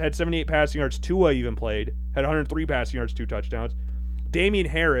Hurts had 78 passing yards. Tua even played. Had 103 passing yards, 2 touchdowns. Damian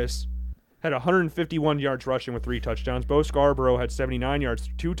Harris had 151 yards rushing with 3 touchdowns. Bo Scarborough had 79 yards,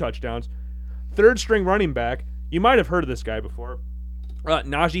 2 touchdowns. Third string running back. You might have heard of this guy before.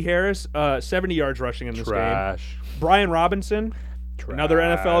 Najee Harris, 70 yards rushing in this game. Brian Robinson, another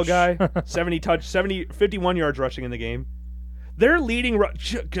NFL guy, 51 yards rushing in the game. Their leading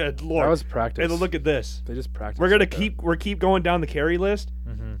good Lord. That was practice. And look at this. They just practiced. We're keep going down the carry list.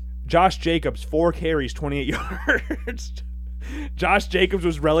 Mm-hmm. Josh Jacobs, 4 carries, 28 yards. Josh Jacobs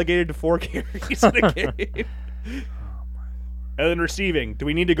was relegated to 4 carries in the game. And then receiving. Do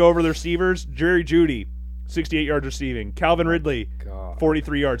we need to go over the receivers? Jerry Jeudy, 68 yards receiving. Calvin Ridley,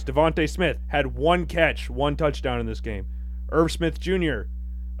 43 yards. Devontae Smith had 1 catch, 1 touchdown in this game. Irv Smith Jr.,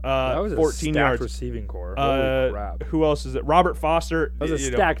 that was 14 a yards. Receiving core. Holy crap. Who else is it? Robert Foster. That was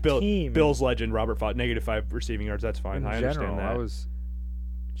a stacked team. Bill's legend, Robert Foster. -5 receiving yards. That's fine. I understand that. I was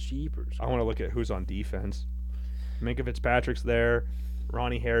cheapers. I want to look at who's on defense. Minka Fitzpatrick's there.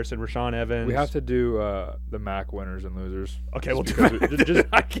 Ronnie Harrison, Rashawn Evans. We have to do the MAC winners and losers. Okay, we'll do it.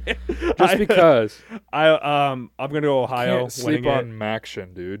 Just because. I'm gonna go Ohio. Can't sleep on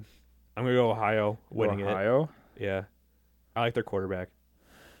Maction, dude. I'm gonna go Ohio winning it. Ohio? Yeah, I like their quarterback.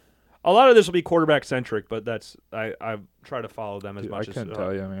 A lot of this will be quarterback centric, but that's I try to follow them as much as I can't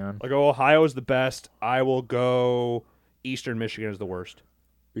tell you, man. I'll go Ohio is the best. I will go Eastern Michigan is the worst.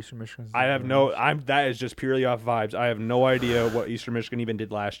 Eastern Michigan. I have that is just purely off vibes. I have no idea what Eastern Michigan even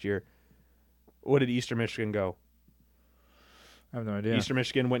did last year. What did Eastern Michigan go? I have no idea. Eastern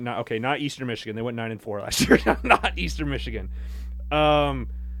Michigan went not Eastern Michigan. They went 9-4 last year. Not Eastern Michigan. I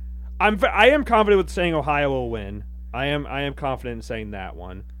am confident with saying Ohio will win. I am confident in saying that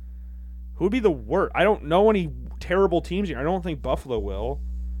one. Who would be the worst? I don't know any terrible teams here. I don't think Buffalo will.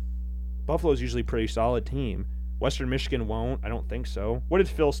 Buffalo's usually a pretty solid team. Western Michigan won't. I don't think so. What did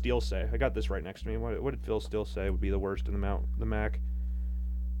Phil Steele say? I got this right next to me. What did Phil Steele say would be the worst in the MAC?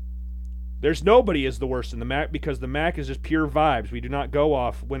 There's nobody is the worst in the MAC because the MAC is just pure vibes. We do not go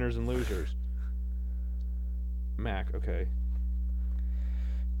off winners and losers. MAC, okay.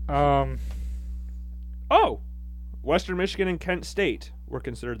 Western Michigan and Kent State were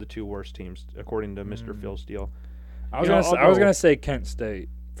considered the 2 worst teams, according to Mr. Phil Steele. I was gonna say Kent State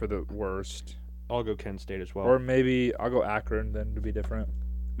for the worst. I'll go Kent State as well. Or maybe I'll go Akron then to be different.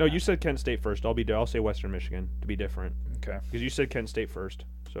 No, you said Kent State first. I'll say Western Michigan to be different. Okay. Because you said Kent State first.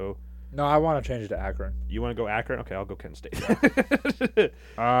 So. No, I want to change it to Akron. You want to go Akron? Okay, I'll go Kent State. The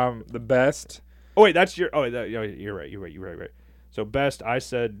best. Oh wait, that's your. Oh, you're right. So best, I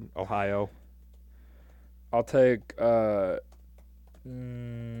said Ohio. I'll take Toledo.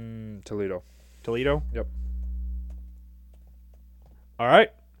 Toledo? Yep. All right.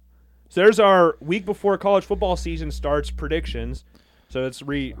 So there's our week before college football season starts predictions. So let's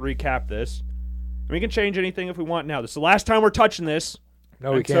recap this. And we can change anything if we want now. This is the last time we're touching this.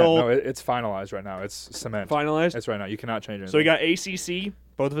 No, we can't. No, it's finalized right now. It's cement. Finalized? It's right now. You cannot change it. So we got ACC.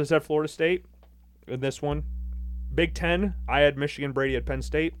 Both of us had Florida State in this one. Big 10, I had Michigan, Brady at Penn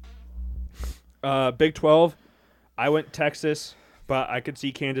State. Big 12, I went Texas, but I could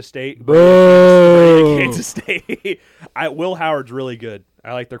see Kansas State. Boo! Kansas State. Will Howard's really good.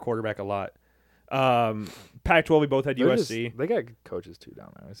 I like their quarterback a lot. Pac-12, we both had USC. They got good coaches, too,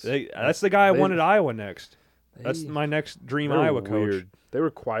 down there. That's the guy I wanted Iowa next. That's my next dream Iowa coach. They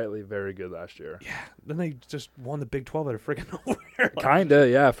were quietly very good last year. Yeah. Then they just won the Big 12 out of freaking nowhere. Kinda,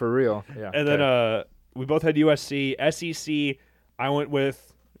 yeah, for real. Yeah. And then we both had USC. SEC, I went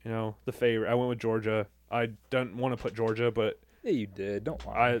with, the favorite. I went with Georgia. I don't want to put Georgia, but yeah, you did. Don't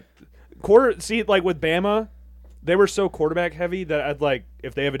lie. Like with Bama, they were so quarterback heavy that I'd like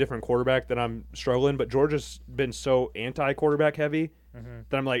if they have a different quarterback, then I'm struggling. But Georgia's been so anti-quarterback heavy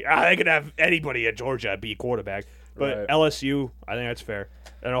that I'm like, they could have anybody at Georgia be quarterback. But right. LSU, I think that's fair.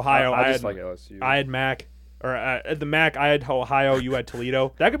 And Ohio, I just like LSU. I had Mac, or at the Mac, I had Ohio. You had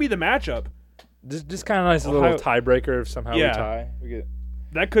Toledo. That could be the matchup. Just kind of nice little tiebreaker if somehow we tie.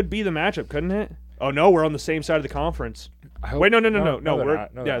 That could be the matchup, couldn't it? Oh no, we're on the same side of the conference. Wait, no. They're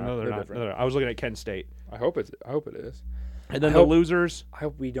not. I was looking at Kent State. I hope it is. And then the losers. I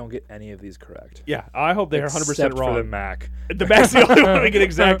hope we don't get any of these correct. Yeah, I hope they're 100% wrong. For the MAC. The MAC's the only one we get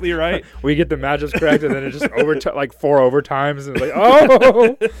exactly right. We get the matchups correct, and then it just like 4 overtimes, and it's like,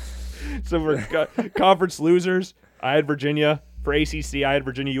 oh. So for conference losers, I had Virginia. For ACC, I had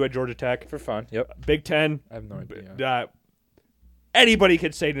Virginia. You had Georgia Tech. For fun, yep. Big 10. I have no idea. Anybody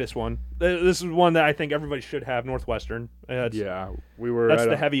could say this one. This is one that I think everybody should have. Northwestern. We were. That's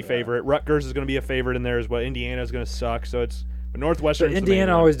the heavy favorite. Rutgers is going to be a favorite in there as well. Indiana is going to suck. So it's Northwestern.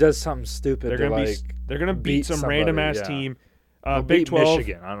 Indiana always does something stupid. They're going to beat some random ass team. Big 12.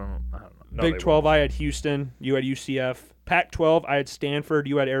 Michigan. I don't know. No, Big 12. I had Houston. You had UCF. Pac-12. I had Stanford.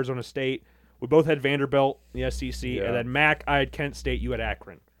 You had Arizona State. We both had Vanderbilt, the SEC, and then MAC, I had Kent State, you had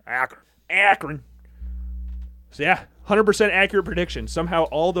Akron. Akron. So, 100% accurate prediction. Somehow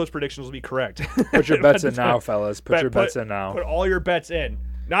all those predictions will be correct. Put your bets in now, fellas. Put your bets in now. Put all your bets in.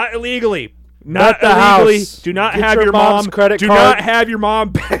 Not illegally. Not illegally. House. Do not have your mom's credit card. Do not have your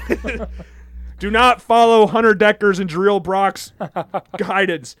mom. Do not follow Hunter Decker's and Jarrell Brock's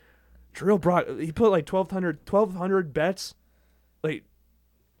guidance. Jarrell Brock, he put like 1,200 bets. Like,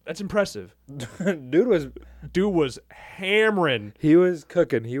 that's impressive. Dude was hammering. He was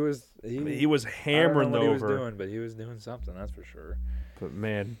cooking. He was hammering what over. He was doing, but he was doing something. That's for sure. But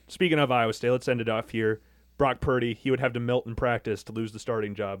man, speaking of Iowa State, let's end it off here. Brock Purdy, he would have to melt in practice to lose the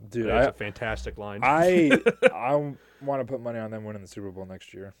starting job. Dude, that's a fantastic line. I want to put money on them winning the Super Bowl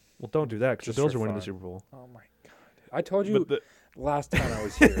next year. Well, don't do that because the Bills are winning the Super Bowl. Oh my God! I told you last time I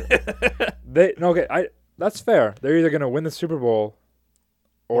was here. That's fair. They're either going to win the Super Bowl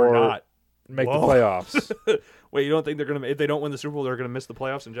or not make the playoffs. Wait, you don't think they're going to? If they don't win the Super Bowl, they're going to miss the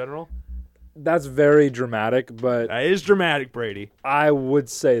playoffs in general? That's very dramatic, but that is dramatic, Brady. I would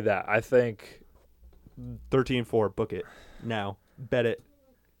say that. I think 13-4. Book it now. Bet it.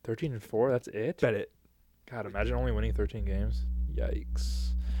 13-4. That's it. Bet it. God, imagine only winning 13 games.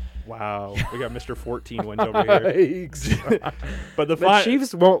 Yikes. Wow, we got Mr. 14 wins over here. Yikes. But the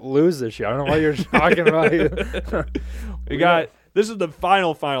Chiefs won't lose this year. I don't know why you're talking about it. This is the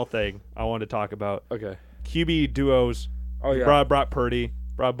final thing I wanted to talk about. Okay. QB duos. Oh, yeah. Brought Purdy.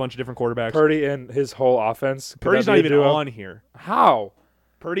 Brought a bunch of different quarterbacks. Purdy and his whole offense. Purdy's not even on here. How?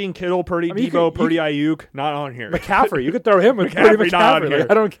 Purdy and Kittle, Debo, Purdy Ayuk, not on here. McCaffrey. You could throw him with McCaffrey. Not on here.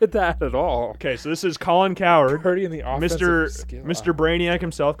 I don't get that at all. Okay, so this is Colin Cowherd. Purdy in the offensive skill. Mr. Brainiac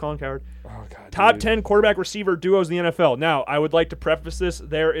himself, Colin Cowherd. Oh, God. Top 10 quarterback receiver duos in the NFL. Now, I would like to preface this.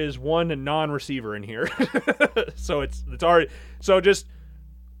 There is one non-receiver in here. So it's already. So just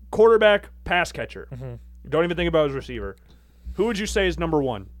quarterback, pass catcher. Mm-hmm. Don't even think about his receiver. Who would you say is number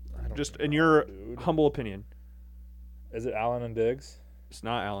one? Just in your humble opinion. Is it Allen and Diggs? It's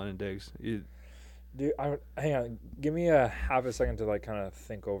not Allen and Diggs. Dude, hang on. Give me a half a second to kind of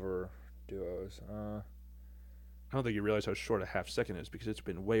think over duos. I don't think you realize how short a half second is because it's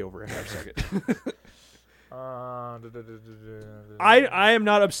been way over a half second. I am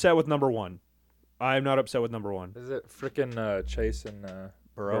not upset with number one. I am not upset with number one. Is it freaking Chase and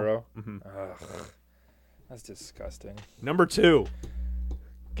Burrow? Mm-hmm. Ugh, that's disgusting. Number two.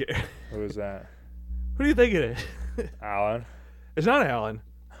 Who is that? Who do you think it is? Allen. It's not Allen.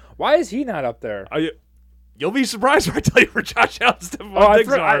 Why is he not up there? You'll be surprised when I tell you where Josh Allen's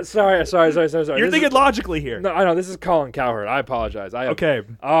are. Sorry. You're thinking logically here. No, I know. This is Colin Cowherd. I apologize. Okay.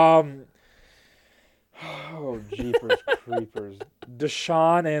 Oh, jeepers creepers.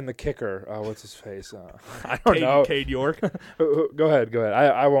 Deshaun and the kicker. What's his face? I don't know. Cade York. Go ahead.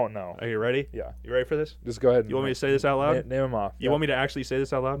 I won't know. Are you ready? Yeah. You ready for this? Just go ahead. You want me to say this out loud? Name him off. You want me to actually say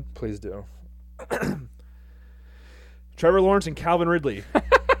this out loud? Please do. Trevor Lawrence and Calvin Ridley.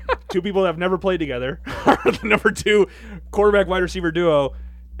 Two people that have never played together. The number 2 quarterback wide receiver duo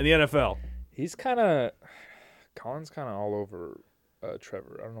in the NFL. Colin's kind of all over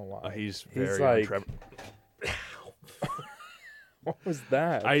Trevor. I don't know why. He's very like, Trevor. What was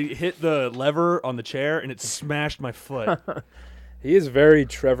that? I hit the lever on the chair and it smashed my foot. He is very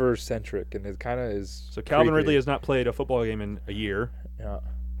Trevor centric, and it kind of is. So Calvin creepy. Ridley has not played a football game in a year. Yeah.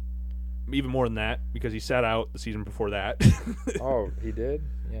 Even more than that because he sat out the season before that. Oh, he did?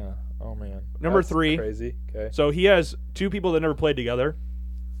 Yeah. Oh man. Number That's 3. Crazy. Okay. So he has 2 people that never played together,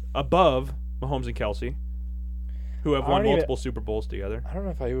 above Mahomes and Kelsey, who have won multiple Super Bowls together. I don't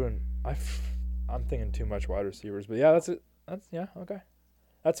know if I even. I'm thinking too much wide receivers, but yeah, that's it. Yeah, okay.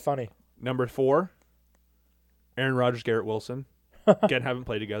 That's funny. Number 4, Aaron Rodgers, Garrett Wilson. Again, haven't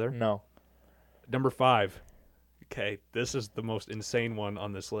played together. No. Number 5. Okay, this is the most insane one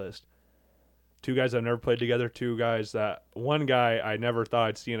on this list. 2 guys that never played together. 2 guys that one guy I never thought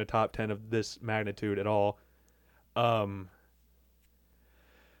I'd see in a top 10 of this magnitude at all. I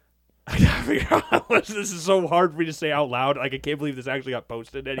gotta figure out how much this is so hard for me to say out loud. Like I can't believe this actually got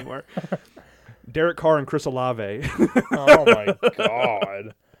posted anywhere. Derek Carr and Chris Olave. Oh my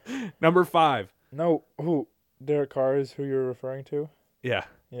God. Number 5. No, who? Derek Carr is who you're referring to? Yeah.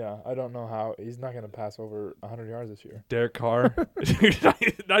 Yeah, I don't know how. He's not going to pass over 100 yards this year. Derek Carr.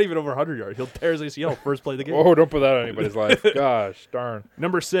 Not even over 100 yards. He'll tear his ACL first play of the game. Oh, don't put that on anybody's life. Gosh, darn.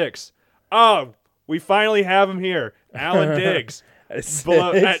 Number 6. Oh, we finally have him here. Alan Diggs. At 6.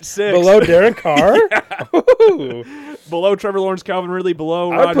 Below Derek Carr? Yeah. Below Trevor Lawrence, Calvin Ridley,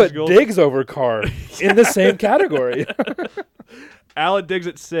 below I would Rodgers. put Diggs over Carr in the same category. Alan Diggs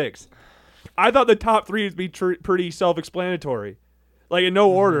at 6. I thought the top 3 would be pretty self-explanatory. Like in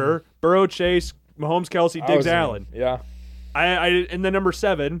no order, Burrow, Chase, Mahomes, Kelsey, Diggs, Allen. Yeah. And then number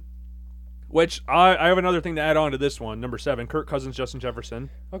 7, which I have another thing to add on to this one. Number 7, Kirk Cousins, Justin Jefferson.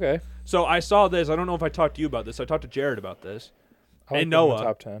 Okay. So I saw this. I don't know if I talked to you about this. I talked to Jared about this. And Noah.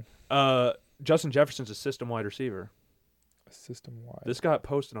 Top 10. Justin Jefferson's a system wide receiver. System wide. This got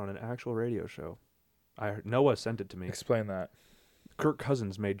posted on an actual radio show. Noah sent it to me. Explain that. Kirk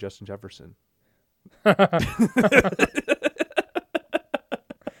Cousins made Justin Jefferson.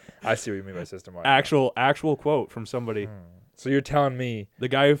 I see what you mean by system wide. Actual quote from somebody. So you're telling me the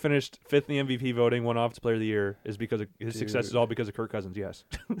guy who finished 5th in the MVP voting, won Offensive Player of the Year, is because of his success is all because of Kirk Cousins. Yes.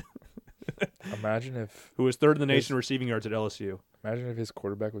 Imagine if who was 3rd in the nation receiving yards at LSU. Imagine if his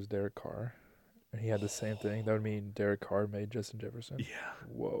quarterback was Derek Carr, and he had the same thing. That would mean Derek Carr made Justin Jefferson. Yeah.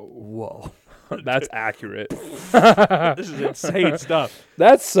 Whoa. That's accurate. This is insane stuff.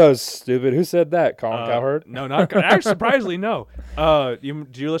 That's so stupid. Who said that? Colin Cowherd? No, not actually. Surprisingly, no. Do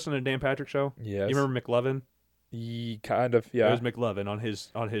you listen to the Dan Patrick Show? Yes. You remember McLovin? Kind of. Yeah. It was McLovin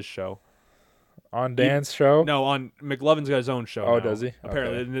on his show. On Dan's show? No, on McLovin's got his own show. Oh, now, does he?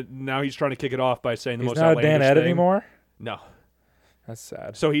 Apparently, Okay. now he's trying to kick it off by saying the He's most not a outlandish Dan Ed thing. anymore? No. That's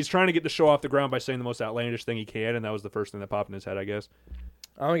sad. So he's trying to get the show off the ground by saying the most outlandish thing he can, and that was the first thing that popped in his head, I guess.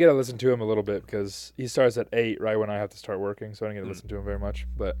 I only get to listen to him a little bit because he starts at 8 right when I have to start working, so I don't get to listen to him very much.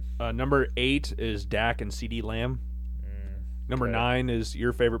 But number 8 is Dak and CeeDee Lamb. Number 9 is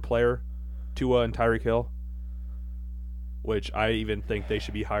your favorite player, Tua and Tyreek Hill, which I even think they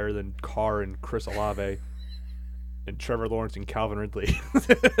should be higher than Carr and Chris Olave and Trevor Lawrence and Calvin Ridley.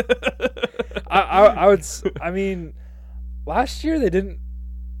 I mean, last year they didn't.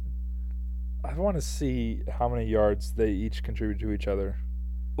 I want to see how many yards they each contribute to each other.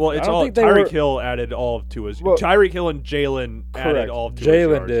 Well, it's all Tyreek Hill added all of Tua's. Well, Tyreek Hill and Jalen added all of Tua's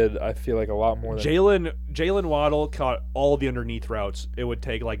Jalen yards. did, I feel like, a lot more than Jalen Waddle caught all the underneath routes. It would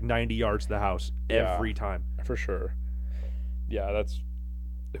take like 90 yards to the house every time. For sure. Yeah, that's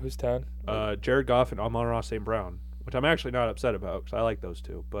who's 10? Jared Goff and Amon-Ra St. Brown, which I'm actually not upset about because I like those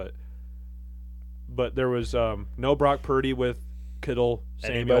two. But there was no Brock Purdy with Kittle,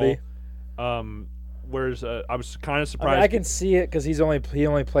 Samuel. Anybody? Whereas I was kind of surprised. I can see it because he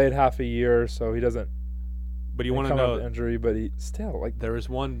only played half a year, so he doesn't. But you want to know injury, but he still like. There was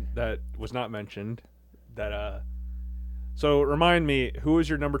one that was not mentioned. That So remind me, who was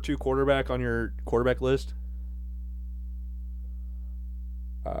your number 2 quarterback on your quarterback list?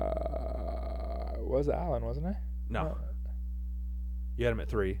 Was Allen, wasn't it? No. You had him at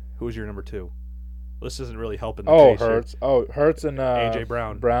 3. Who was your number 2? This isn't really helping the case here. Hurts and A.J.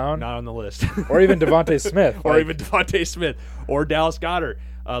 Brown. Not on the list. Or even Devontae Smith. Or Dallas Goedert.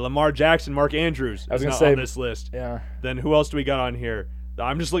 Lamar Jackson, Mark Andrews is not on this list. Yeah. Then who else do we got on here?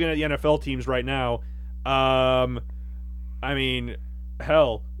 I'm just looking at the NFL teams right now. I mean,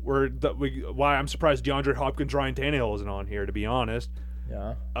 hell, why I'm surprised DeAndre Hopkins, Ryan Tannehill isn't on here, to be honest.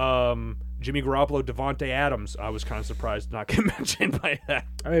 Yeah. Jimmy Garoppolo, Devontae Adams. I was kind of surprised not getting mentioned by that.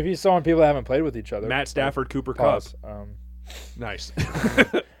 I mean, if you saw people that haven't played with each other. Matt Stafford, Cooper Kupp. Nice.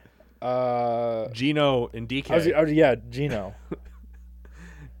 Geno and DK. Yeah, Geno.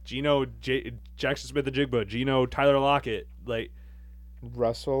 Geno, Jackson Smith-Njigba. Geno, Tyler Lockett. Like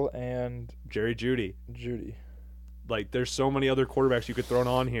Russell and Jerry Jeudy. Like, there's so many other quarterbacks you could throw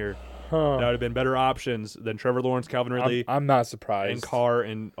on here. That would have been better options than Trevor Lawrence, Calvin Ridley. I'm not surprised. And Carr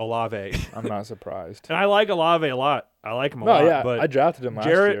and Olave. I'm not surprised. And I like Olave a lot. I like him a lot. Yeah, but I drafted him last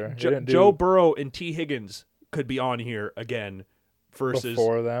year. Joe Burrow and T. Higgins could be on here again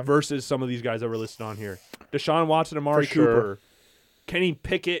versus some of these guys that were listed on here. Deshaun Watson, Amari Cooper. Kenny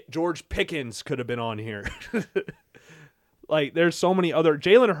Pickett, George Pickens could have been on here. Like, there's so many other.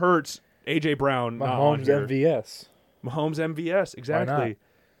 Jalen Hurts, A.J. Brown, Mahomes MVS. Mahomes MVS, exactly.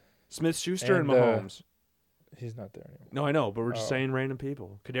 Smith-Schuster and Mahomes. He's not there anymore. No, I know, but we're just saying random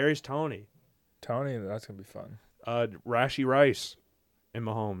people. Kadarius Toney. That's going to be fun. Rashee Rice and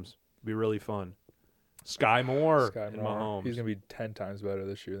Mahomes. Be really fun. Sky Moore and Mahomes. He's going to be 10 times better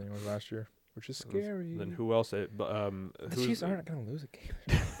this year than he was last year, which is scary. Then who else? The Chiefs aren't going to lose a game.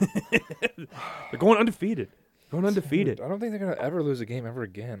 They're going undefeated. I don't think they're going to ever lose a game ever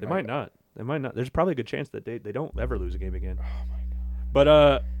again. They might not. There's probably a good chance that they don't ever lose a game again. Oh, my God. But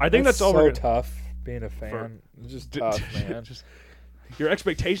I think that's all. So tough being a fan. It's just tough, man. Your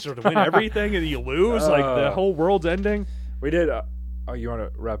expectations are to win everything, and you lose. Like, the whole world's ending. We did. You want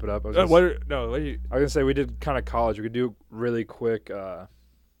to wrap it up? I was going to say we did kind of college. We could do really quick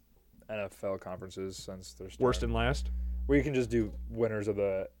NFL conferences since there's worst and last. We can just do winners of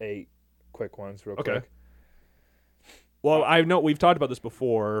the 8 quick ones real quick. Well, I know we've talked about this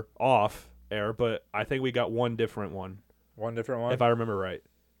before off air, but I think we got one different one. One different one? If I remember right.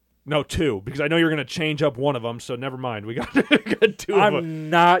 No, 2, because I know you're going to change up one of them, so never mind. We got 2 of them. I'm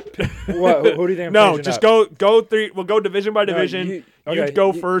not. What? Who do you think I'm No, just go 3. We'll go division by division. You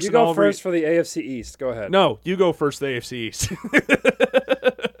go first. You go first for the AFC East. Go ahead. No, you go first for the AFC East.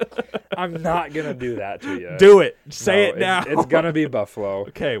 I'm not going to do that to you. Do it. Say it now. It's going to be Buffalo.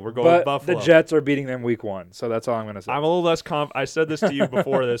 Okay, we're going with Buffalo. The Jets are beating them week 1, so that's all I'm going to say. I'm a little less I said this to you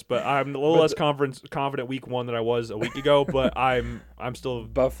before this, but I'm a little less confident week 1 than I was a week ago, but I'm still.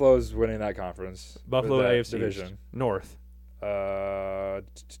 Buffalo's winning that conference. Buffalo that AFC division. East. North.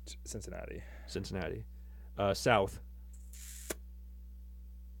 Cincinnati. South.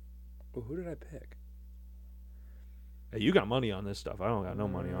 Well, who did I pick? Hey, you got money on this stuff. I don't got no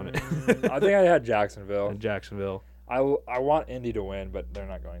money on it. I think I had Jacksonville. I want Indy to win, but they're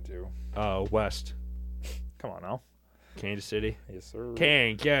not going to. West. Come on now. Kansas City. Yes, sir.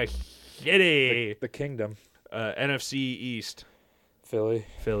 Kansas City. The Kingdom. NFC East. Philly.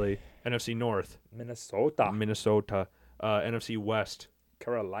 NFC North. Minnesota. NFC West.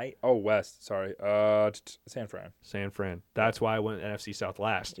 Carolina. Oh, West. Sorry. San Fran. That's why I went NFC South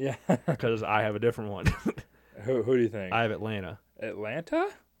last. Yeah. Because I have a different one. Who do you think? I have Atlanta.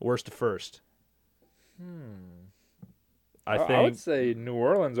 Worst to first. I would say New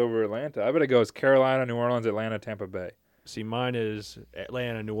Orleans over Atlanta. I bet it goes Carolina, New Orleans, Atlanta, Tampa Bay. See, mine is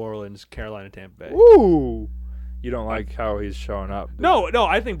Atlanta, New Orleans, Carolina, Tampa Bay. Ooh. You don't like how he's showing up? No.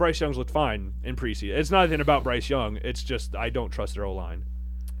 I think Bryce Young's looked fine in preseason. It's not anything about Bryce Young. It's just I don't trust their O-line.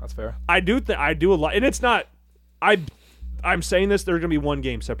 That's fair. I do a lot, and it's not. I'm saying this. There's gonna be one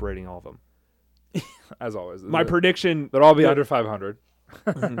game separating all of them. As always. My prediction. They'll all be under 500.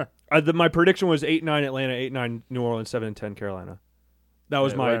 My prediction was 8-9 Atlanta, 8-9 New Orleans, 7-10 Carolina. That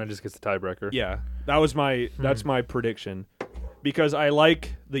was Atlanta just gets the tiebreaker. Yeah, that was my. That's my prediction, because I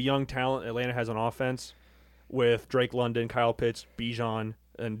like the young talent Atlanta has on offense, with Drake London, Kyle Pitts, Bijan,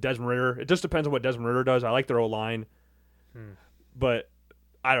 and Desmond Ridder. It just depends on what Desmond Ridder does. I like their O-line, but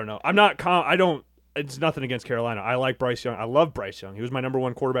I don't know. I'm not. I don't. It's nothing against Carolina. I like Bryce Young. I love Bryce Young. He was my number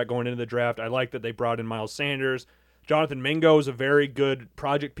 1 quarterback going into the draft. I like that they brought in Miles Sanders. Jonathan Mingo is a very good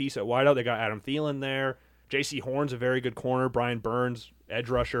project piece at wideout. They got Adam Thielen there. J.C. Horn's a very good corner. Brian Burns, edge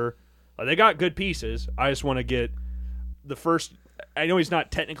rusher. They got good pieces. I just want to get the first. I know he's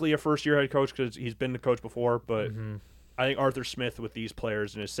not technically a first-year head coach because he's been the coach before, but I think Arthur Smith with these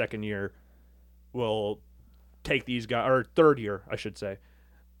players in his second year will take these guys, or third year, I should say,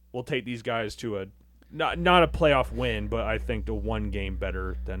 will take these guys to a not a playoff win, but I think to one game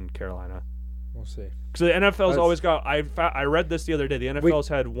better than Carolina. We'll see. Because the NFL's always got. I read this the other day. The NFL's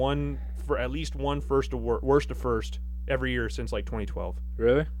had at least one worst to first every year since like 2012.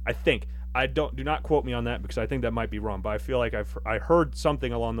 Really? I think. Do not quote me on that because I think that might be wrong. But I feel like I heard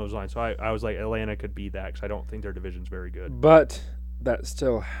something along those lines. So I was like, Atlanta could be that because I don't think their division's very good. But that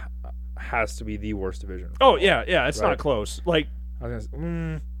still has to be the worst division. Oh yeah, it's not close. Like I was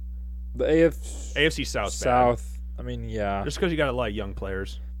gonna say, the AFC South. South. I mean, yeah. Just because you got a lot of young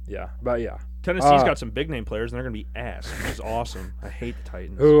players. Yeah, but yeah. Tennessee's got some big name players and they're gonna be ass, which is awesome. I hate the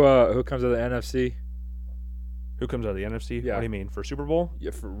Titans. Who comes out of the NFC? Who comes out of the NFC? Yeah. What do you mean for Super Bowl?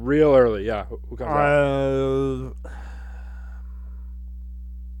 Yeah, for real early. Yeah. Who comes out?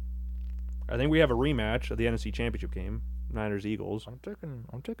 I think we have a rematch of the NFC Championship game. Niners Eagles. I'm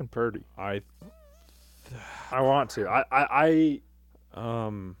taking Purdy. I want to. I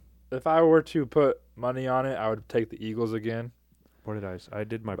if I were to put money on it, I would take the Eagles again. What did I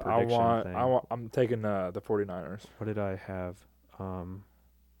did my prediction thing. I'm taking the 49ers. What did I have?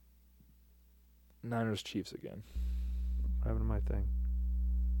 Niners Chiefs again. What happened to my thing?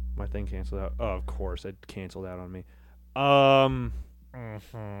 My thing canceled out. Oh, of course, it canceled out on me. I'm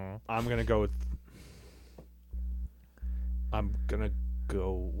gonna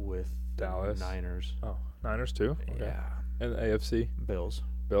go with Dallas. Niners. Oh, Niners too. Okay. Yeah. And the AFC Bills.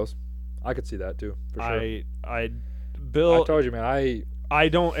 I could see that too for sure. I told you, man. I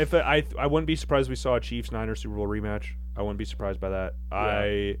don't. I wouldn't be surprised if we saw a Chiefs Niners Super Bowl rematch. I wouldn't be surprised by that.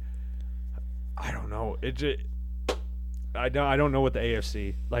 Yeah. I don't know. I don't know what the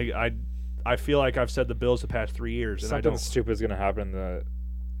AFC like. I feel like I've said the Bills the past 3 years. And something stupid is gonna happen.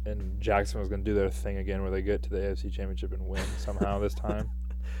 And Jacksonville's gonna do their thing again, where they get to the AFC Championship and win somehow this time.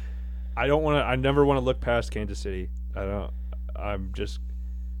 I never want to look past Kansas City. I'm just.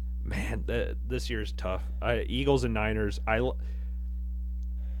 Man, this year's tough. Eagles and Niners. The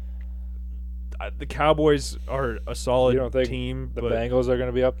Cowboys are a solid you don't think team. The Bengals are going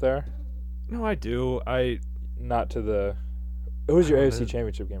to be up there? No, I do. Not to the. Who's your AFC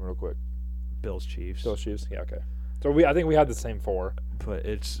Championship game, real quick? Bills Chiefs. Yeah, okay. So I think we had the same 4. But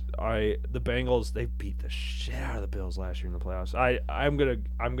the Bengals. They beat the shit out of the Bills last year in the playoffs. I'm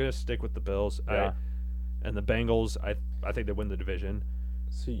gonna stick with the Bills. Yeah. And the Bengals. I think they win the division.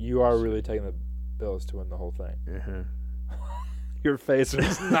 So you are really taking the Bills to win the whole thing. Mm-hmm. Your face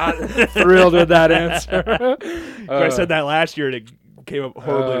was not thrilled with that answer. I said that last year and it came up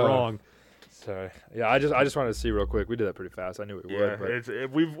horribly wrong. Sorry. Yeah, I just wanted to see real quick. We did that pretty fast. I knew we would.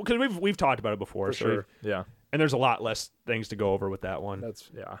 But we've talked about it before. For sure. Yeah. And there's a lot less things to go over with that one.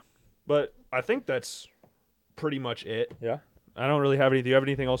 But I think that's pretty much it. Yeah. I don't really have anything. Do you have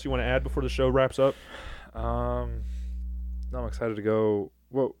anything else you want to add before the show wraps up? No, I'm excited to go.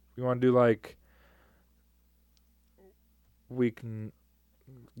 What you want to do? Like we can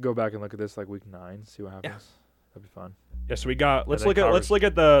go back and look at this like week 9, see what happens. Yeah. That'd be fun. Yeah, so we got let's look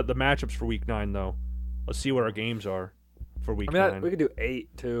at the matchups for week 9 though. Let's see what our games are for week 9. We could do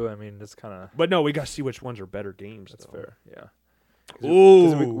 8 too. I mean, it's kind of. But no, we got to see which ones are better games. That's though. fair. Yeah.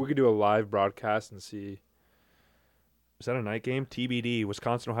 Ooh. We could do a live broadcast and see. Is that a night game? TBD.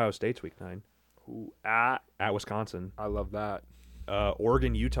 Wisconsin, Ohio State's week 9. Ooh, at Wisconsin. I love that.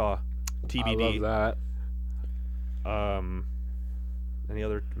 Oregon, Utah. TBD. I love that. Any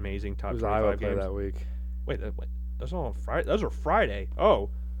other amazing top 25 games that week? Wait, those are on Friday. Those are Friday. Oh,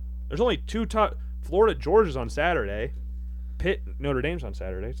 there's only 2 top. Florida, Georgia's on Saturday. Pitt, Notre Dame's on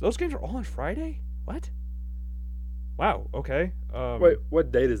Saturday. So those games are all on Friday. What? Wow. Okay. Wait,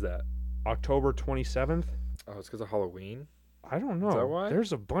 what date is that? October 27th. Oh, it's because of Halloween. I don't know. Is that why?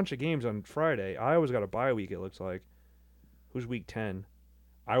 There's a bunch of games on Friday. Iowa's got a bye week. It looks like. Who's week 10?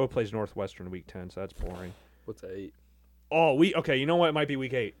 Iowa plays Northwestern week 10, so that's boring. What's 8? Oh, okay. You know what? It might be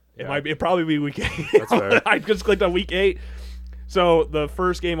week 8. It probably be week 8. That's fair. I just clicked on week 8. So the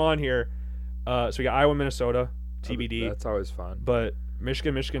first game on here. So we got Iowa, Minnesota, TBD. That's always fun. But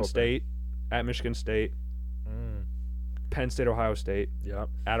Michigan State, at Michigan State. Penn State, Ohio State. Yep.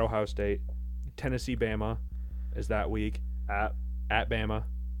 At Ohio State. Tennessee, Bama is that week. At Bama.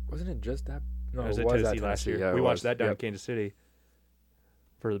 Wasn't it just that? No, it was at Tennessee last year. Yeah, we watched that down in Kansas City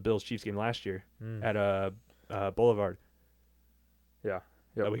for the Bills-Chiefs game last year at Boulevard. Yeah.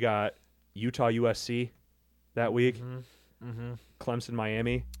 We got Utah, USC that week. Mm-hmm. Clemson,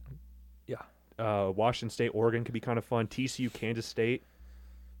 Miami. Yeah. Washington State, Oregon could be kind of fun. TCU, Kansas State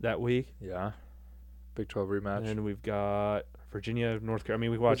that week. Yeah. Big 12 rematch. And we've got Virginia, North Carolina. I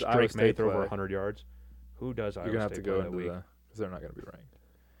mean, we watched Drake May throw over 100 yards. Who does Iowa State? You're going to have to go that week? Because they're not going to be ranked.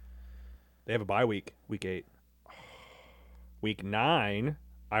 They have a bye week, week 8. Week 9,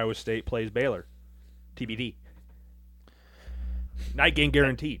 Iowa State plays Baylor. TBD. Night game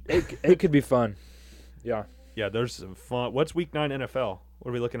guaranteed. It could be fun. Yeah. Yeah, there's some fun. What's Week 9 NFL? What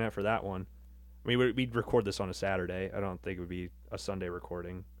are we looking at for that one? I mean, we'd record this on a Saturday. I don't think it would be a Sunday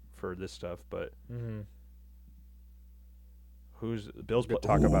recording for this stuff, but who's Bills? We'll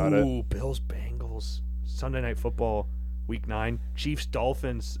talk about it. Ooh, Bills Bengals Sunday Night Football Week 9. Chiefs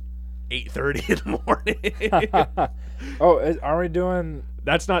Dolphins 8:30 in the morning. Are we doing?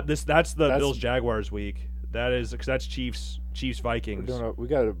 That's not this. That's the Bills Jaguars week. That is because that's Chiefs Vikings. We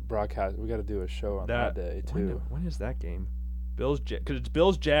got to broadcast. We got to do a show on that day too. When is that game? Because it's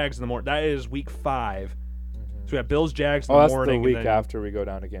Bills Jags in the morning. That is Week 5. So we have Bills Jags in the morning. That's the week after we go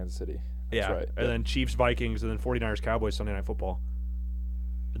down to Kansas City. That's right. And then Chiefs Vikings, and then 49ers Cowboys Sunday Night Football.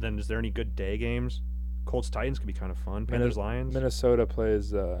 And then is there any good day games? Colts Titans could be kind of fun. Panthers Lions. Minnesota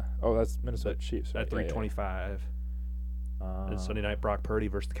plays. That's Minnesota Chiefs. Right? At 3:25. And Sunday night Brock Purdy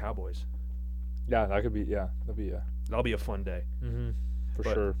versus the Cowboys. Yeah, that could be. Yeah, that'll be a fun day. For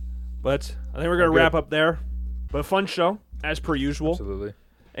sure. But I think we're gonna wrap up there. But a fun show as per usual. Absolutely.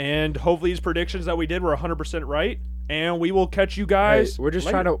 And hopefully these predictions that we did were 100% right. And we will catch you guys. Hey, we're just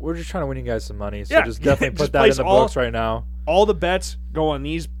trying to win you guys some money. So just definitely put that in the books right now. All the bets go on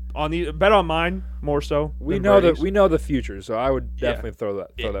these. Bet on mine more so. We know the future, so I would definitely throw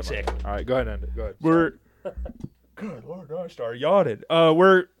that money. All right, go ahead and end it. Go ahead. Good Lord, I started yawning.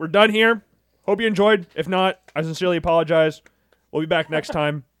 We're done here. Hope you enjoyed. If not, I sincerely apologize. We'll be back next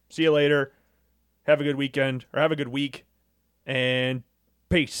time. See you later. Have a good weekend or have a good week, and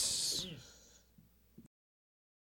peace.